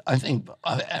 I think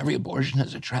every abortion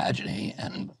is a tragedy,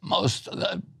 and most of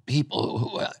the people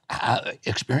who have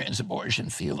experienced abortion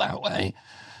feel that way.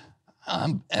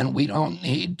 And we don't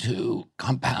need to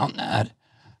compound that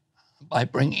by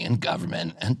bringing in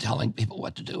government and telling people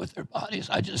what to do with their bodies.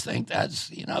 I just think that's,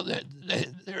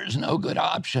 there's no good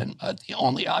option, but the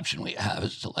only option we have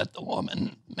is to let the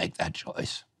woman make that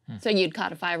choice. So you'd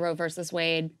codify Roe versus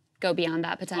Wade, go beyond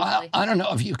that potentially? I don't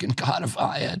know if you can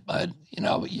codify it, but,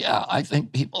 yeah, I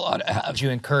think people ought to have... Would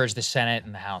you encourage the Senate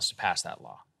and the House to pass that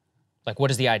law? Like,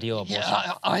 what is the ideal abortion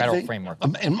federal framework?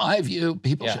 In my view,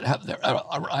 people should have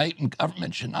a right, and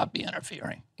government should not be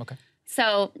interfering. Okay.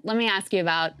 So let me ask you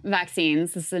about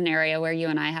vaccines. This is an area where you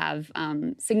and I have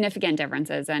significant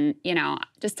differences. And,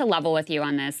 just to level with you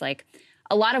on this, like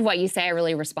a lot of what you say I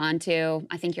really respond to.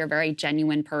 I think you're a very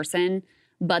genuine person.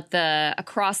 But the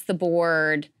across the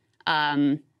board,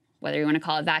 whether you want to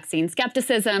call it vaccine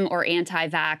skepticism or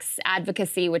anti-vax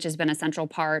advocacy, which has been a central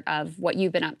part of what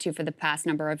you've been up to for the past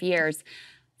number of years,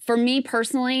 for me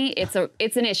personally, it's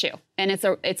an issue, and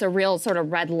it's a real sort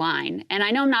of red line. And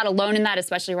I know I'm not alone in that,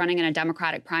 especially running in a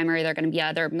Democratic primary. There are going to be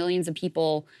other millions of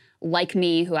people like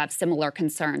me who have similar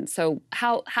concerns. So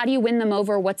how do you win them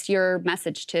over? What's your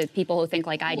message to people who think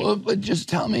like I do? Well, but just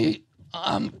tell me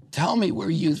where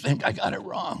you think I got it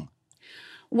wrong.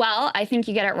 Well, I think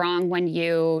you get it wrong when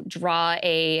you draw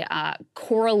a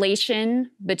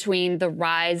correlation between the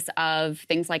rise of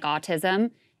things like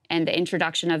autism and the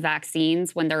introduction of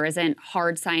vaccines when there isn't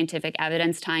hard scientific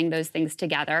evidence tying those things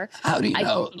together. How do you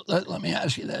know? Let me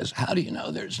ask you this. How do you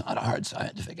know there's not a hard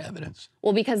scientific evidence?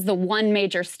 Well, because the one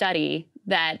major study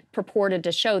that purported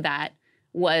to show that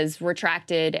was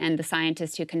retracted, and the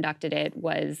scientist who conducted it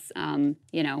was, Now,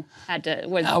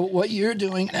 what you're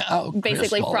doing now,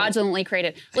 basically Crystal, fraudulently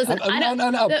created. Listen,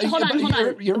 no. Hold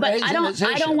on. You're But I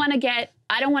don't want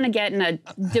to get in a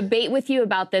debate with you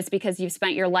about this because you've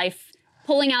spent your life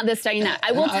pulling out this study and that.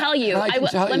 I will tell you.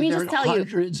 Let me just tell you.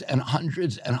 Hundreds and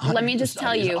hundreds and hundreds. Let me just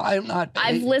tell you. I'm not.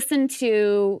 I've listened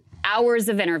to hours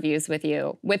of interviews with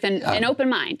you with an open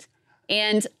mind,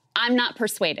 and I'm not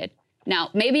persuaded.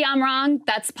 Now, maybe I'm wrong.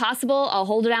 That's possible. I'll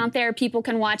hold it out there. People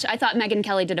can watch. I thought Megyn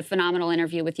Kelly did a phenomenal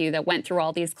interview with you that went through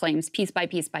all these claims piece by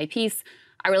piece by piece.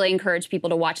 I really encourage people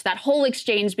to watch that whole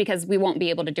exchange because we won't be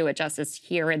able to do it justice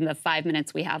here in the 5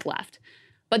 minutes we have left.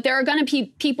 But there are going to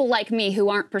be people like me who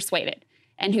aren't persuaded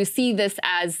and who see this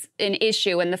as an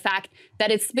issue. And the fact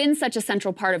that it's been such a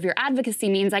central part of your advocacy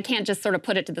means I can't just sort of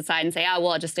put it to the side and say,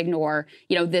 I'll just ignore,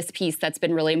 this piece that's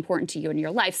been really important to you in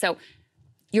your life. So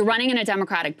you're running in a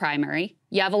Democratic primary.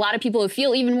 You have a lot of people who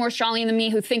feel even more strongly than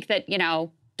me who think that,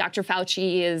 Dr.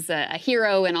 Fauci is a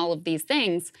hero and all of these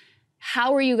things.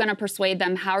 How are you going to persuade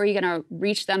them? How are you going to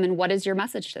reach them? And what is your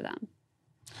message to them?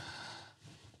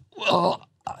 Well,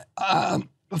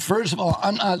 first of all,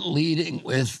 I'm not leading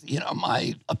with,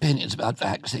 my opinions about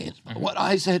vaccines. Mm-hmm. What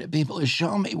I say to people is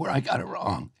show me where I got it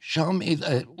wrong. Show me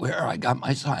where I got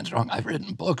my science wrong. I've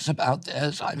written books about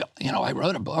this. I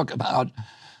wrote a book about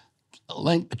a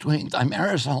link between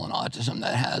thimerosal and autism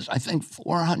that has, I think,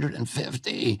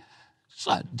 450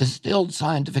 distilled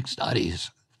scientific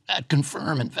studies that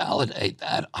confirm and validate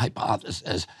that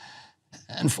hypothesis,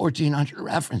 and 1,400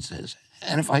 references.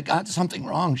 And if I got something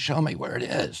wrong, show me where it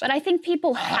is. But I think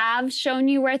people have shown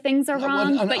you where things are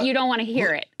wrong, but you don't want to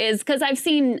hear it. Is because I've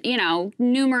seen,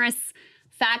 numerous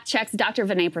fact checks. Dr.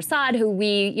 Vinay Prasad, who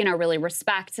we, really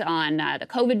respect on the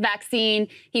COVID vaccine.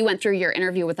 He went through your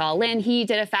interview with All In. He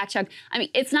did a fact check. I mean,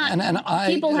 it's not. And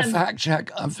I did a fact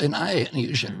check of Vinay, and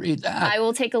you should read that. I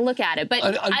will take a look at it. But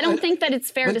I don't think that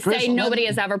it's fair to say nobody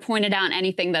has ever pointed out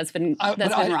anything that's been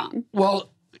wrong.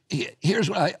 Well, here's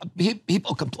what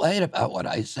people complain about what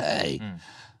I say.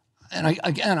 And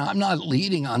again, I'm not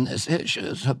leading on this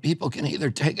issue, so people can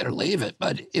either take it or leave it.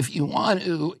 But if you want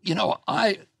to,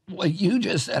 what you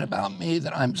just said about me,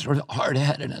 that I'm sort of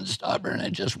hard-headed and stubborn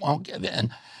and just won't give in,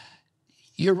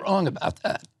 you're wrong about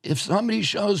that. If somebody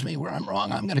shows me where I'm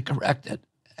wrong, I'm going to correct it.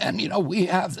 And, we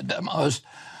have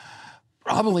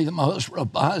probably the most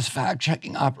robust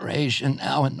fact-checking operation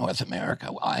now in North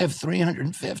America. I have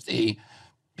 350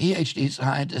 PhD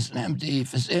scientists and MD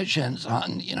physicians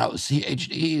on,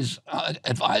 CHD's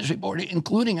advisory board,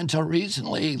 including until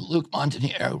recently, Luc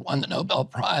Montagnier won the Nobel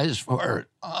Prize for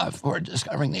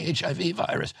discovering the HIV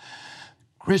virus.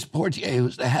 Chris Portier,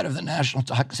 who's the head of the National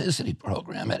Toxicity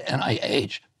Program at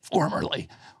NIH, formerly,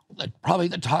 probably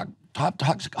the top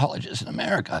toxicologist in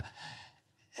America.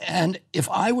 And if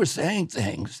I were saying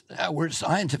things that were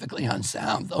scientifically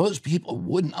unsound, those people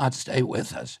would not stay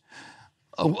with us.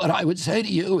 What I would say to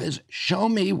you is show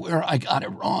me where I got it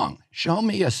wrong. Show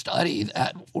me a study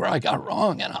where I got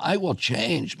wrong, and I will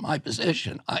change my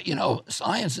position.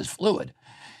 Science is fluid.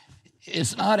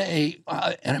 It's not an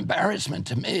embarrassment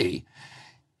to me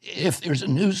if there's a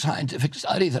new scientific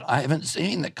study that I haven't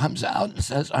seen that comes out and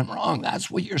says I'm wrong.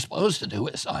 That's what you're supposed to do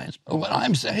with science. But what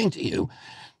I'm saying to you,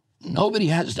 nobody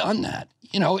has done that.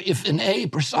 If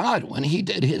Vinay Prasad, when he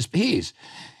did his piece,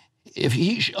 if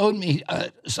he showed me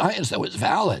science that was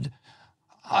valid,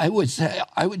 I would say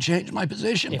I would change my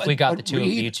position. If we got the two of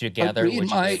you together, read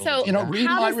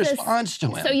my response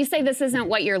to him. So you say this isn't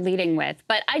what you're leading with,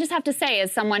 but I just have to say,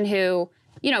 as someone who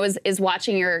is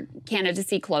watching your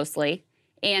candidacy closely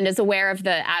and is aware of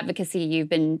the advocacy you've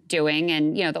been doing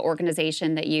and the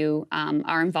organization that you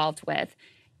are involved with,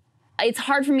 it's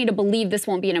hard for me to believe this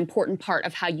won't be an important part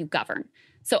of how you govern.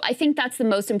 So I think that's the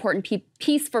most important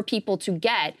piece for people to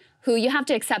get, who you have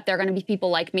to accept there are going to be people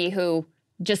like me who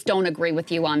just don't agree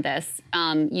with you on this.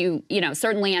 You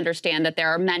certainly understand that there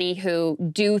are many who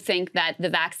do think that the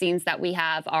vaccines that we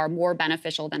have are more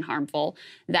beneficial than harmful,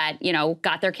 that,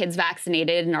 got their kids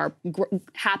vaccinated and are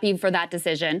happy for that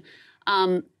decision.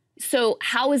 So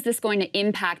how is this going to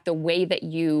impact the way that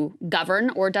you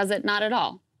govern, or does it not at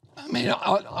all? I mean,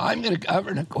 I'm going to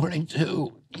govern according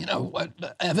to, what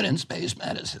evidence-based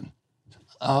medicine.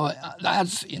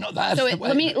 That's So the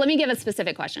way. let me give a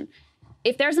specific question.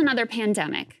 If there's another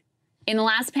pandemic, in the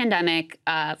last pandemic,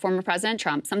 former President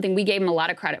Trump, something we gave him a lot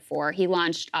of credit for, he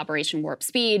launched Operation Warp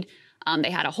Speed.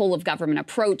 They had a whole of government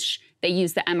approach. They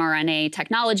used the mRNA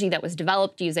technology that was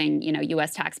developed using,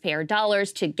 U.S. taxpayer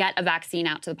dollars to get a vaccine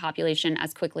out to the population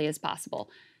as quickly as possible.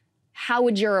 How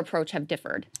would your approach have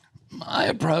differed? My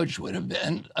approach would have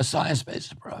been a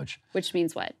science-based approach. Which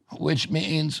means what? Which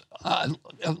means and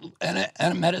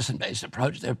a medicine-based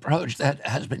approach, the approach that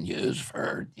has been used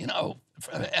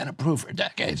and approved for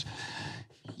decades.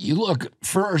 You look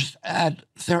first at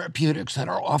therapeutics that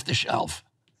are off the shelf,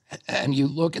 and you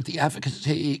look at the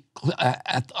efficacy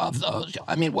of those.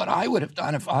 I mean, what I would have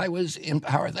done if I was in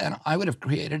power then, I would have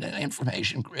created an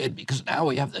information grid, because now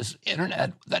we have this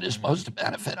internet that is supposed to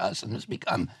benefit us and has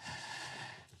become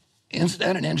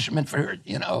instead an instrument for,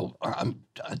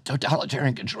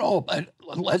 totalitarian control, but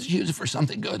let's use it for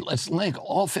something good. Let's link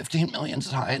all 15 million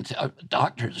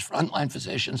doctors, frontline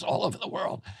physicians all over the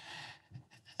world,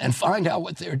 and find out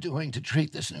what they're doing to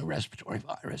treat this new respiratory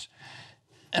virus,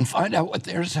 and find out what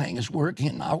they're saying is working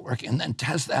and not working, and then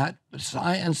test that with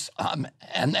science,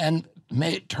 and then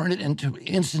turn it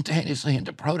instantaneously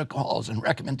into protocols and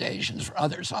recommendations for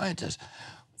other scientists.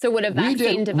 So would a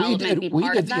vaccine development be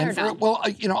part of that or no? Well,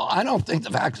 I don't think the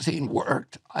vaccine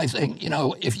worked. I think,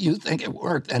 if you think it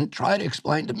worked, then try to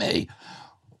explain to me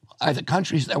the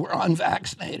countries that were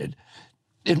unvaccinated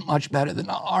did much better than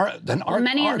our.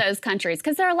 Many of those countries,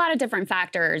 because there are a lot of different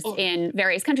factors in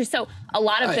various countries. So a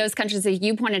lot of those countries, as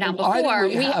you pointed out before,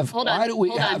 why do we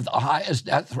have the highest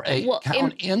death rate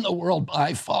in the world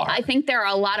by far? I think there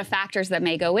are a lot of factors that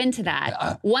may go into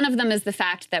that. One of them is the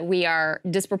fact that we are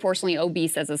disproportionately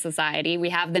obese as a society. We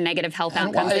have the negative health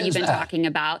outcomes that you've been talking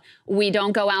about. We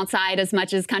don't go outside as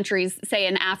much as countries, say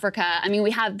in Africa. I mean,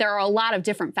 there are a lot of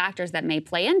different factors that may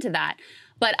play into that.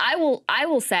 But I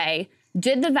will say,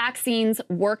 did the vaccines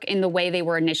work in the way they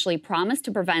were initially promised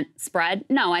to prevent spread?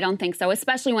 No, I don't think so,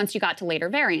 especially once you got to later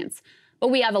variants. But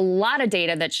we have a lot of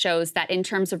data that shows that in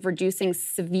terms of reducing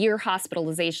severe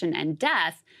hospitalization and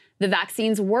death, the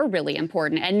vaccines were really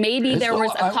important. And maybe there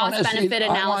was a cost-benefit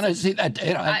analysis. I want to see that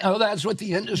data. I know that's what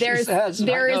the industry says.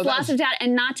 There is lots of data,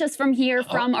 and not just from here,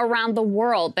 from around the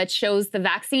world, that shows the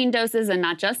vaccine doses, and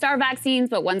not just our vaccines,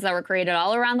 but ones that were created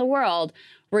all around the world,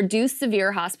 reduce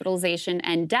severe hospitalization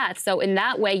and death. So in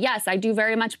that way, yes, I do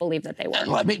very much believe that they work.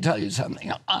 And let me tell you something.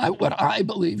 What I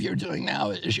believe you're doing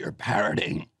now is you're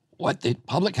parroting what the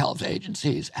public health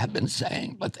agencies have been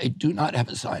saying, but they do not have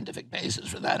a scientific basis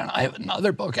for that. And I have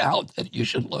another book out that you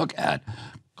should look at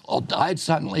called Died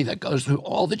Suddenly, that goes through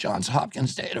all the Johns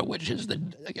Hopkins data, which is the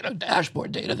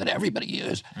dashboard data that everybody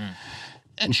uses,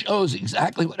 and shows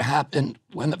exactly what happened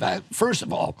when first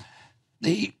of all,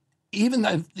 the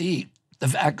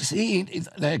vaccine,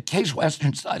 the Case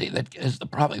Western study that is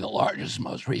probably the largest,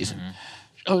 most recent,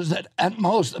 shows that at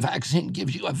most the vaccine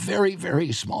gives you a very,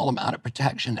 very small amount of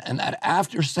protection, and that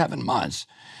after 7 months,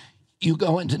 you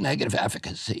go into negative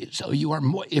efficacy. So you are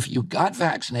if you got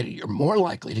vaccinated, you're more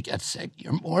likely to get sick,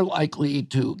 you're more likely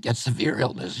to get severe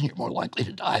illness, and you're more likely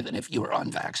to die than if you were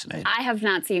unvaccinated. I have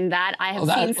not seen that. I have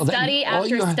seen study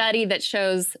after study that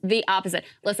shows the opposite.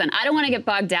 Listen, I don't want to get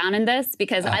bogged down in this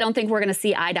because I don't think we're going to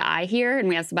see eye to eye here, and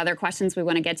we have some other questions we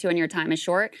want to get to, and your time is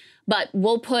short. But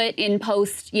we'll put in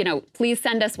post, please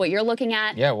send us what you're looking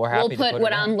at. Yeah, we're happy to We'll put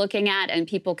what it I'm in. looking at, and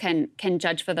people can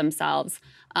judge for themselves.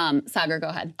 Sagar, go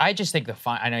ahead. I just think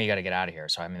I know you got to get out of here.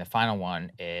 So, the final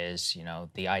one is,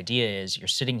 the idea is you're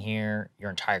sitting here your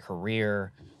entire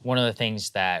career. One of the things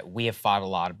that we have fought a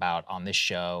lot about on this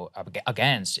show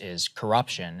against is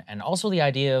corruption and also the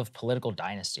idea of political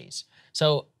dynasties.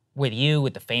 So with you,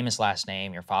 with the famous last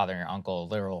name, your father and your uncle,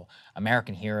 literal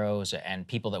American heroes and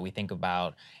people that we think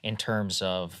about in terms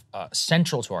of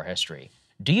central to our history,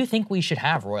 do you think we should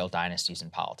have royal dynasties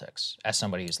in politics, as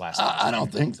somebody whose last name? I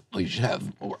don't think we should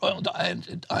have royal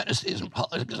dynasties in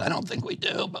politics. I don't think we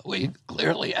do, but we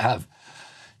clearly have,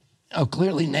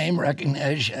 clearly name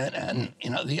recognition and,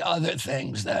 the other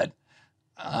things that,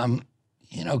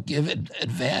 give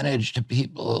advantage to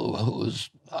people whose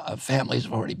families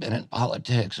have already been in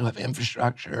politics, who have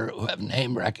infrastructure, who have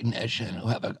name recognition, who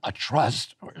have a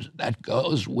trust that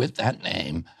goes with that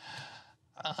name.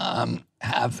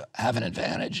 Have an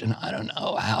advantage, and I don't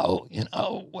know how,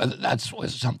 whether that's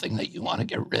was something that you want to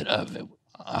get rid of.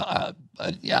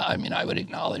 But yeah, I would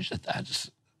acknowledge that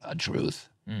that's a truth.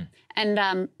 Mm.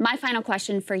 And my final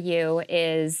question for you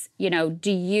is,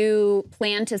 do you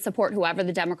plan to support whoever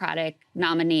the Democratic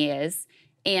nominee is?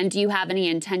 And do you have any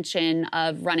intention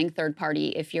of running third party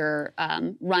if you're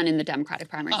run in the Democratic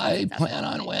primaries? I plan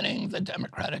on winning the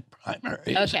Democratic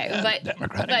primaries. Okay, but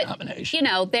Democratic nomination.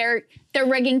 They're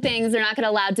rigging things. They're not going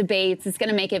to allow debates. It's going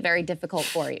to make it very difficult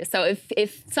for you. So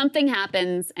if something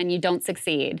happens and you don't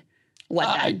succeed, what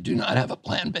then? I do not have a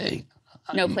plan B.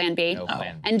 No plan B? No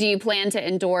plan B. And do you plan to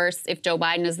endorse, if Joe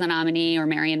Biden is the nominee or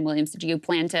Marianne Williamson, do you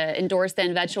plan to endorse the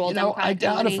eventual Democratic I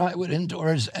doubt nominee? if I would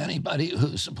endorse anybody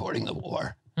who's supporting the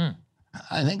war.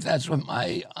 I think that's what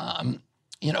my,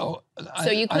 So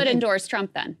you could endorse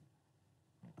Trump then?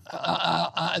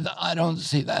 I don't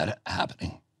see that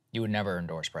happening. You would never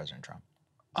endorse President Trump?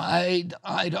 I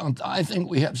don't. I think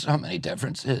we have so many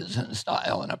differences in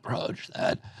style and approach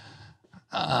that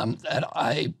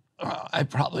I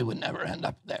probably would never end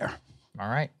up there. All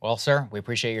right. Well, sir, we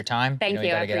appreciate your time. Thank you.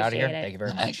 You got I to get out of here. appreciate it. Thank you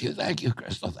very much. Thank you,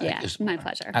 Crystal. Thank you. My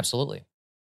pleasure. Absolutely.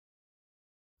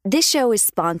 This show is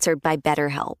sponsored by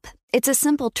BetterHelp. It's a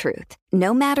simple truth.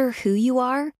 No matter who you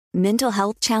are, mental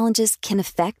health challenges can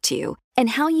affect you, and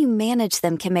how you manage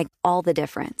them can make all the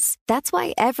difference. That's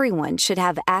why everyone should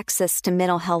have access to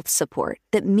mental health support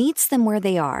that meets them where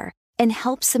they are and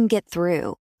helps them get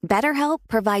through. BetterHelp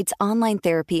provides online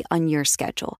therapy on your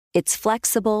schedule. It's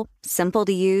flexible, simple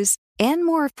to use, and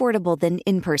more affordable than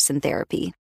in-person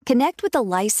therapy. Connect with a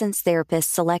licensed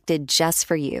therapist selected just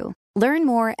for you. Learn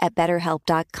more at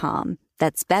BetterHelp.com.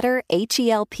 That's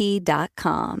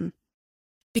BetterHelp.com.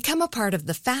 Become a part of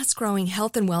the fast-growing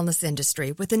health and wellness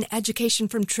industry with an education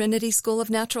from Trinity School of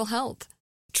Natural Health.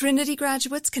 Trinity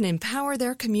graduates can empower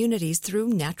their communities through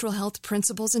natural health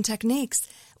principles and techniques,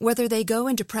 whether they go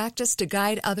into practice to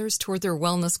guide others toward their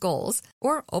wellness goals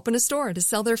or open a store to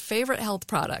sell their favorite health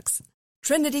products.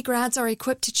 Trinity grads are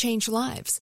equipped to change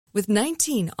lives with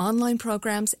 19 online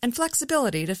programs and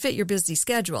flexibility to fit your busy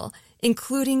schedule,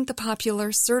 including the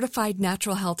popular Certified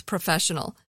Natural Health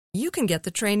Professional. You can get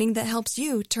the training that helps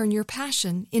you turn your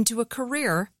passion into a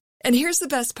career. And here's the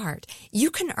best part.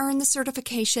 You can earn the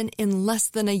certification in less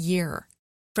than a year.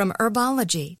 From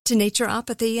herbology to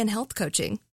naturopathy and health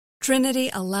coaching, Trinity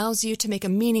allows you to make a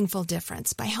meaningful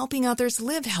difference by helping others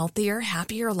live healthier,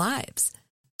 happier lives.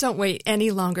 Don't wait any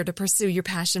longer to pursue your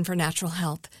passion for natural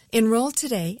health. Enroll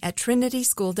today at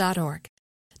trinityschool.org.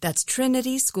 That's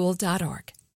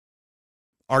trinityschool.org.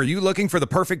 Are you looking for the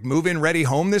perfect move-in ready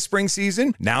home this spring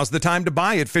season? Now's the time to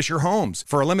buy at Fisher Homes.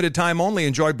 For a limited time only,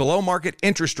 enjoy below-market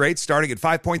interest rates starting at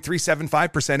 5.375%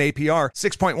 APR,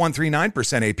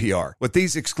 6.139% APR. With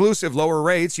these exclusive lower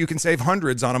rates, you can save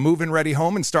hundreds on a move-in ready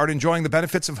home and start enjoying the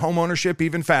benefits of homeownership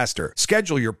even faster.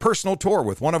 Schedule your personal tour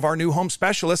with one of our new home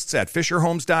specialists at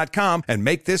FisherHomes.com and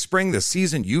make this spring the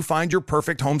season you find your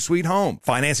perfect home sweet home.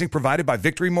 Financing provided by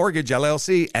Victory Mortgage,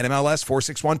 LLC, NMLS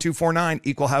 461249,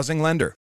 Equal Housing Lender.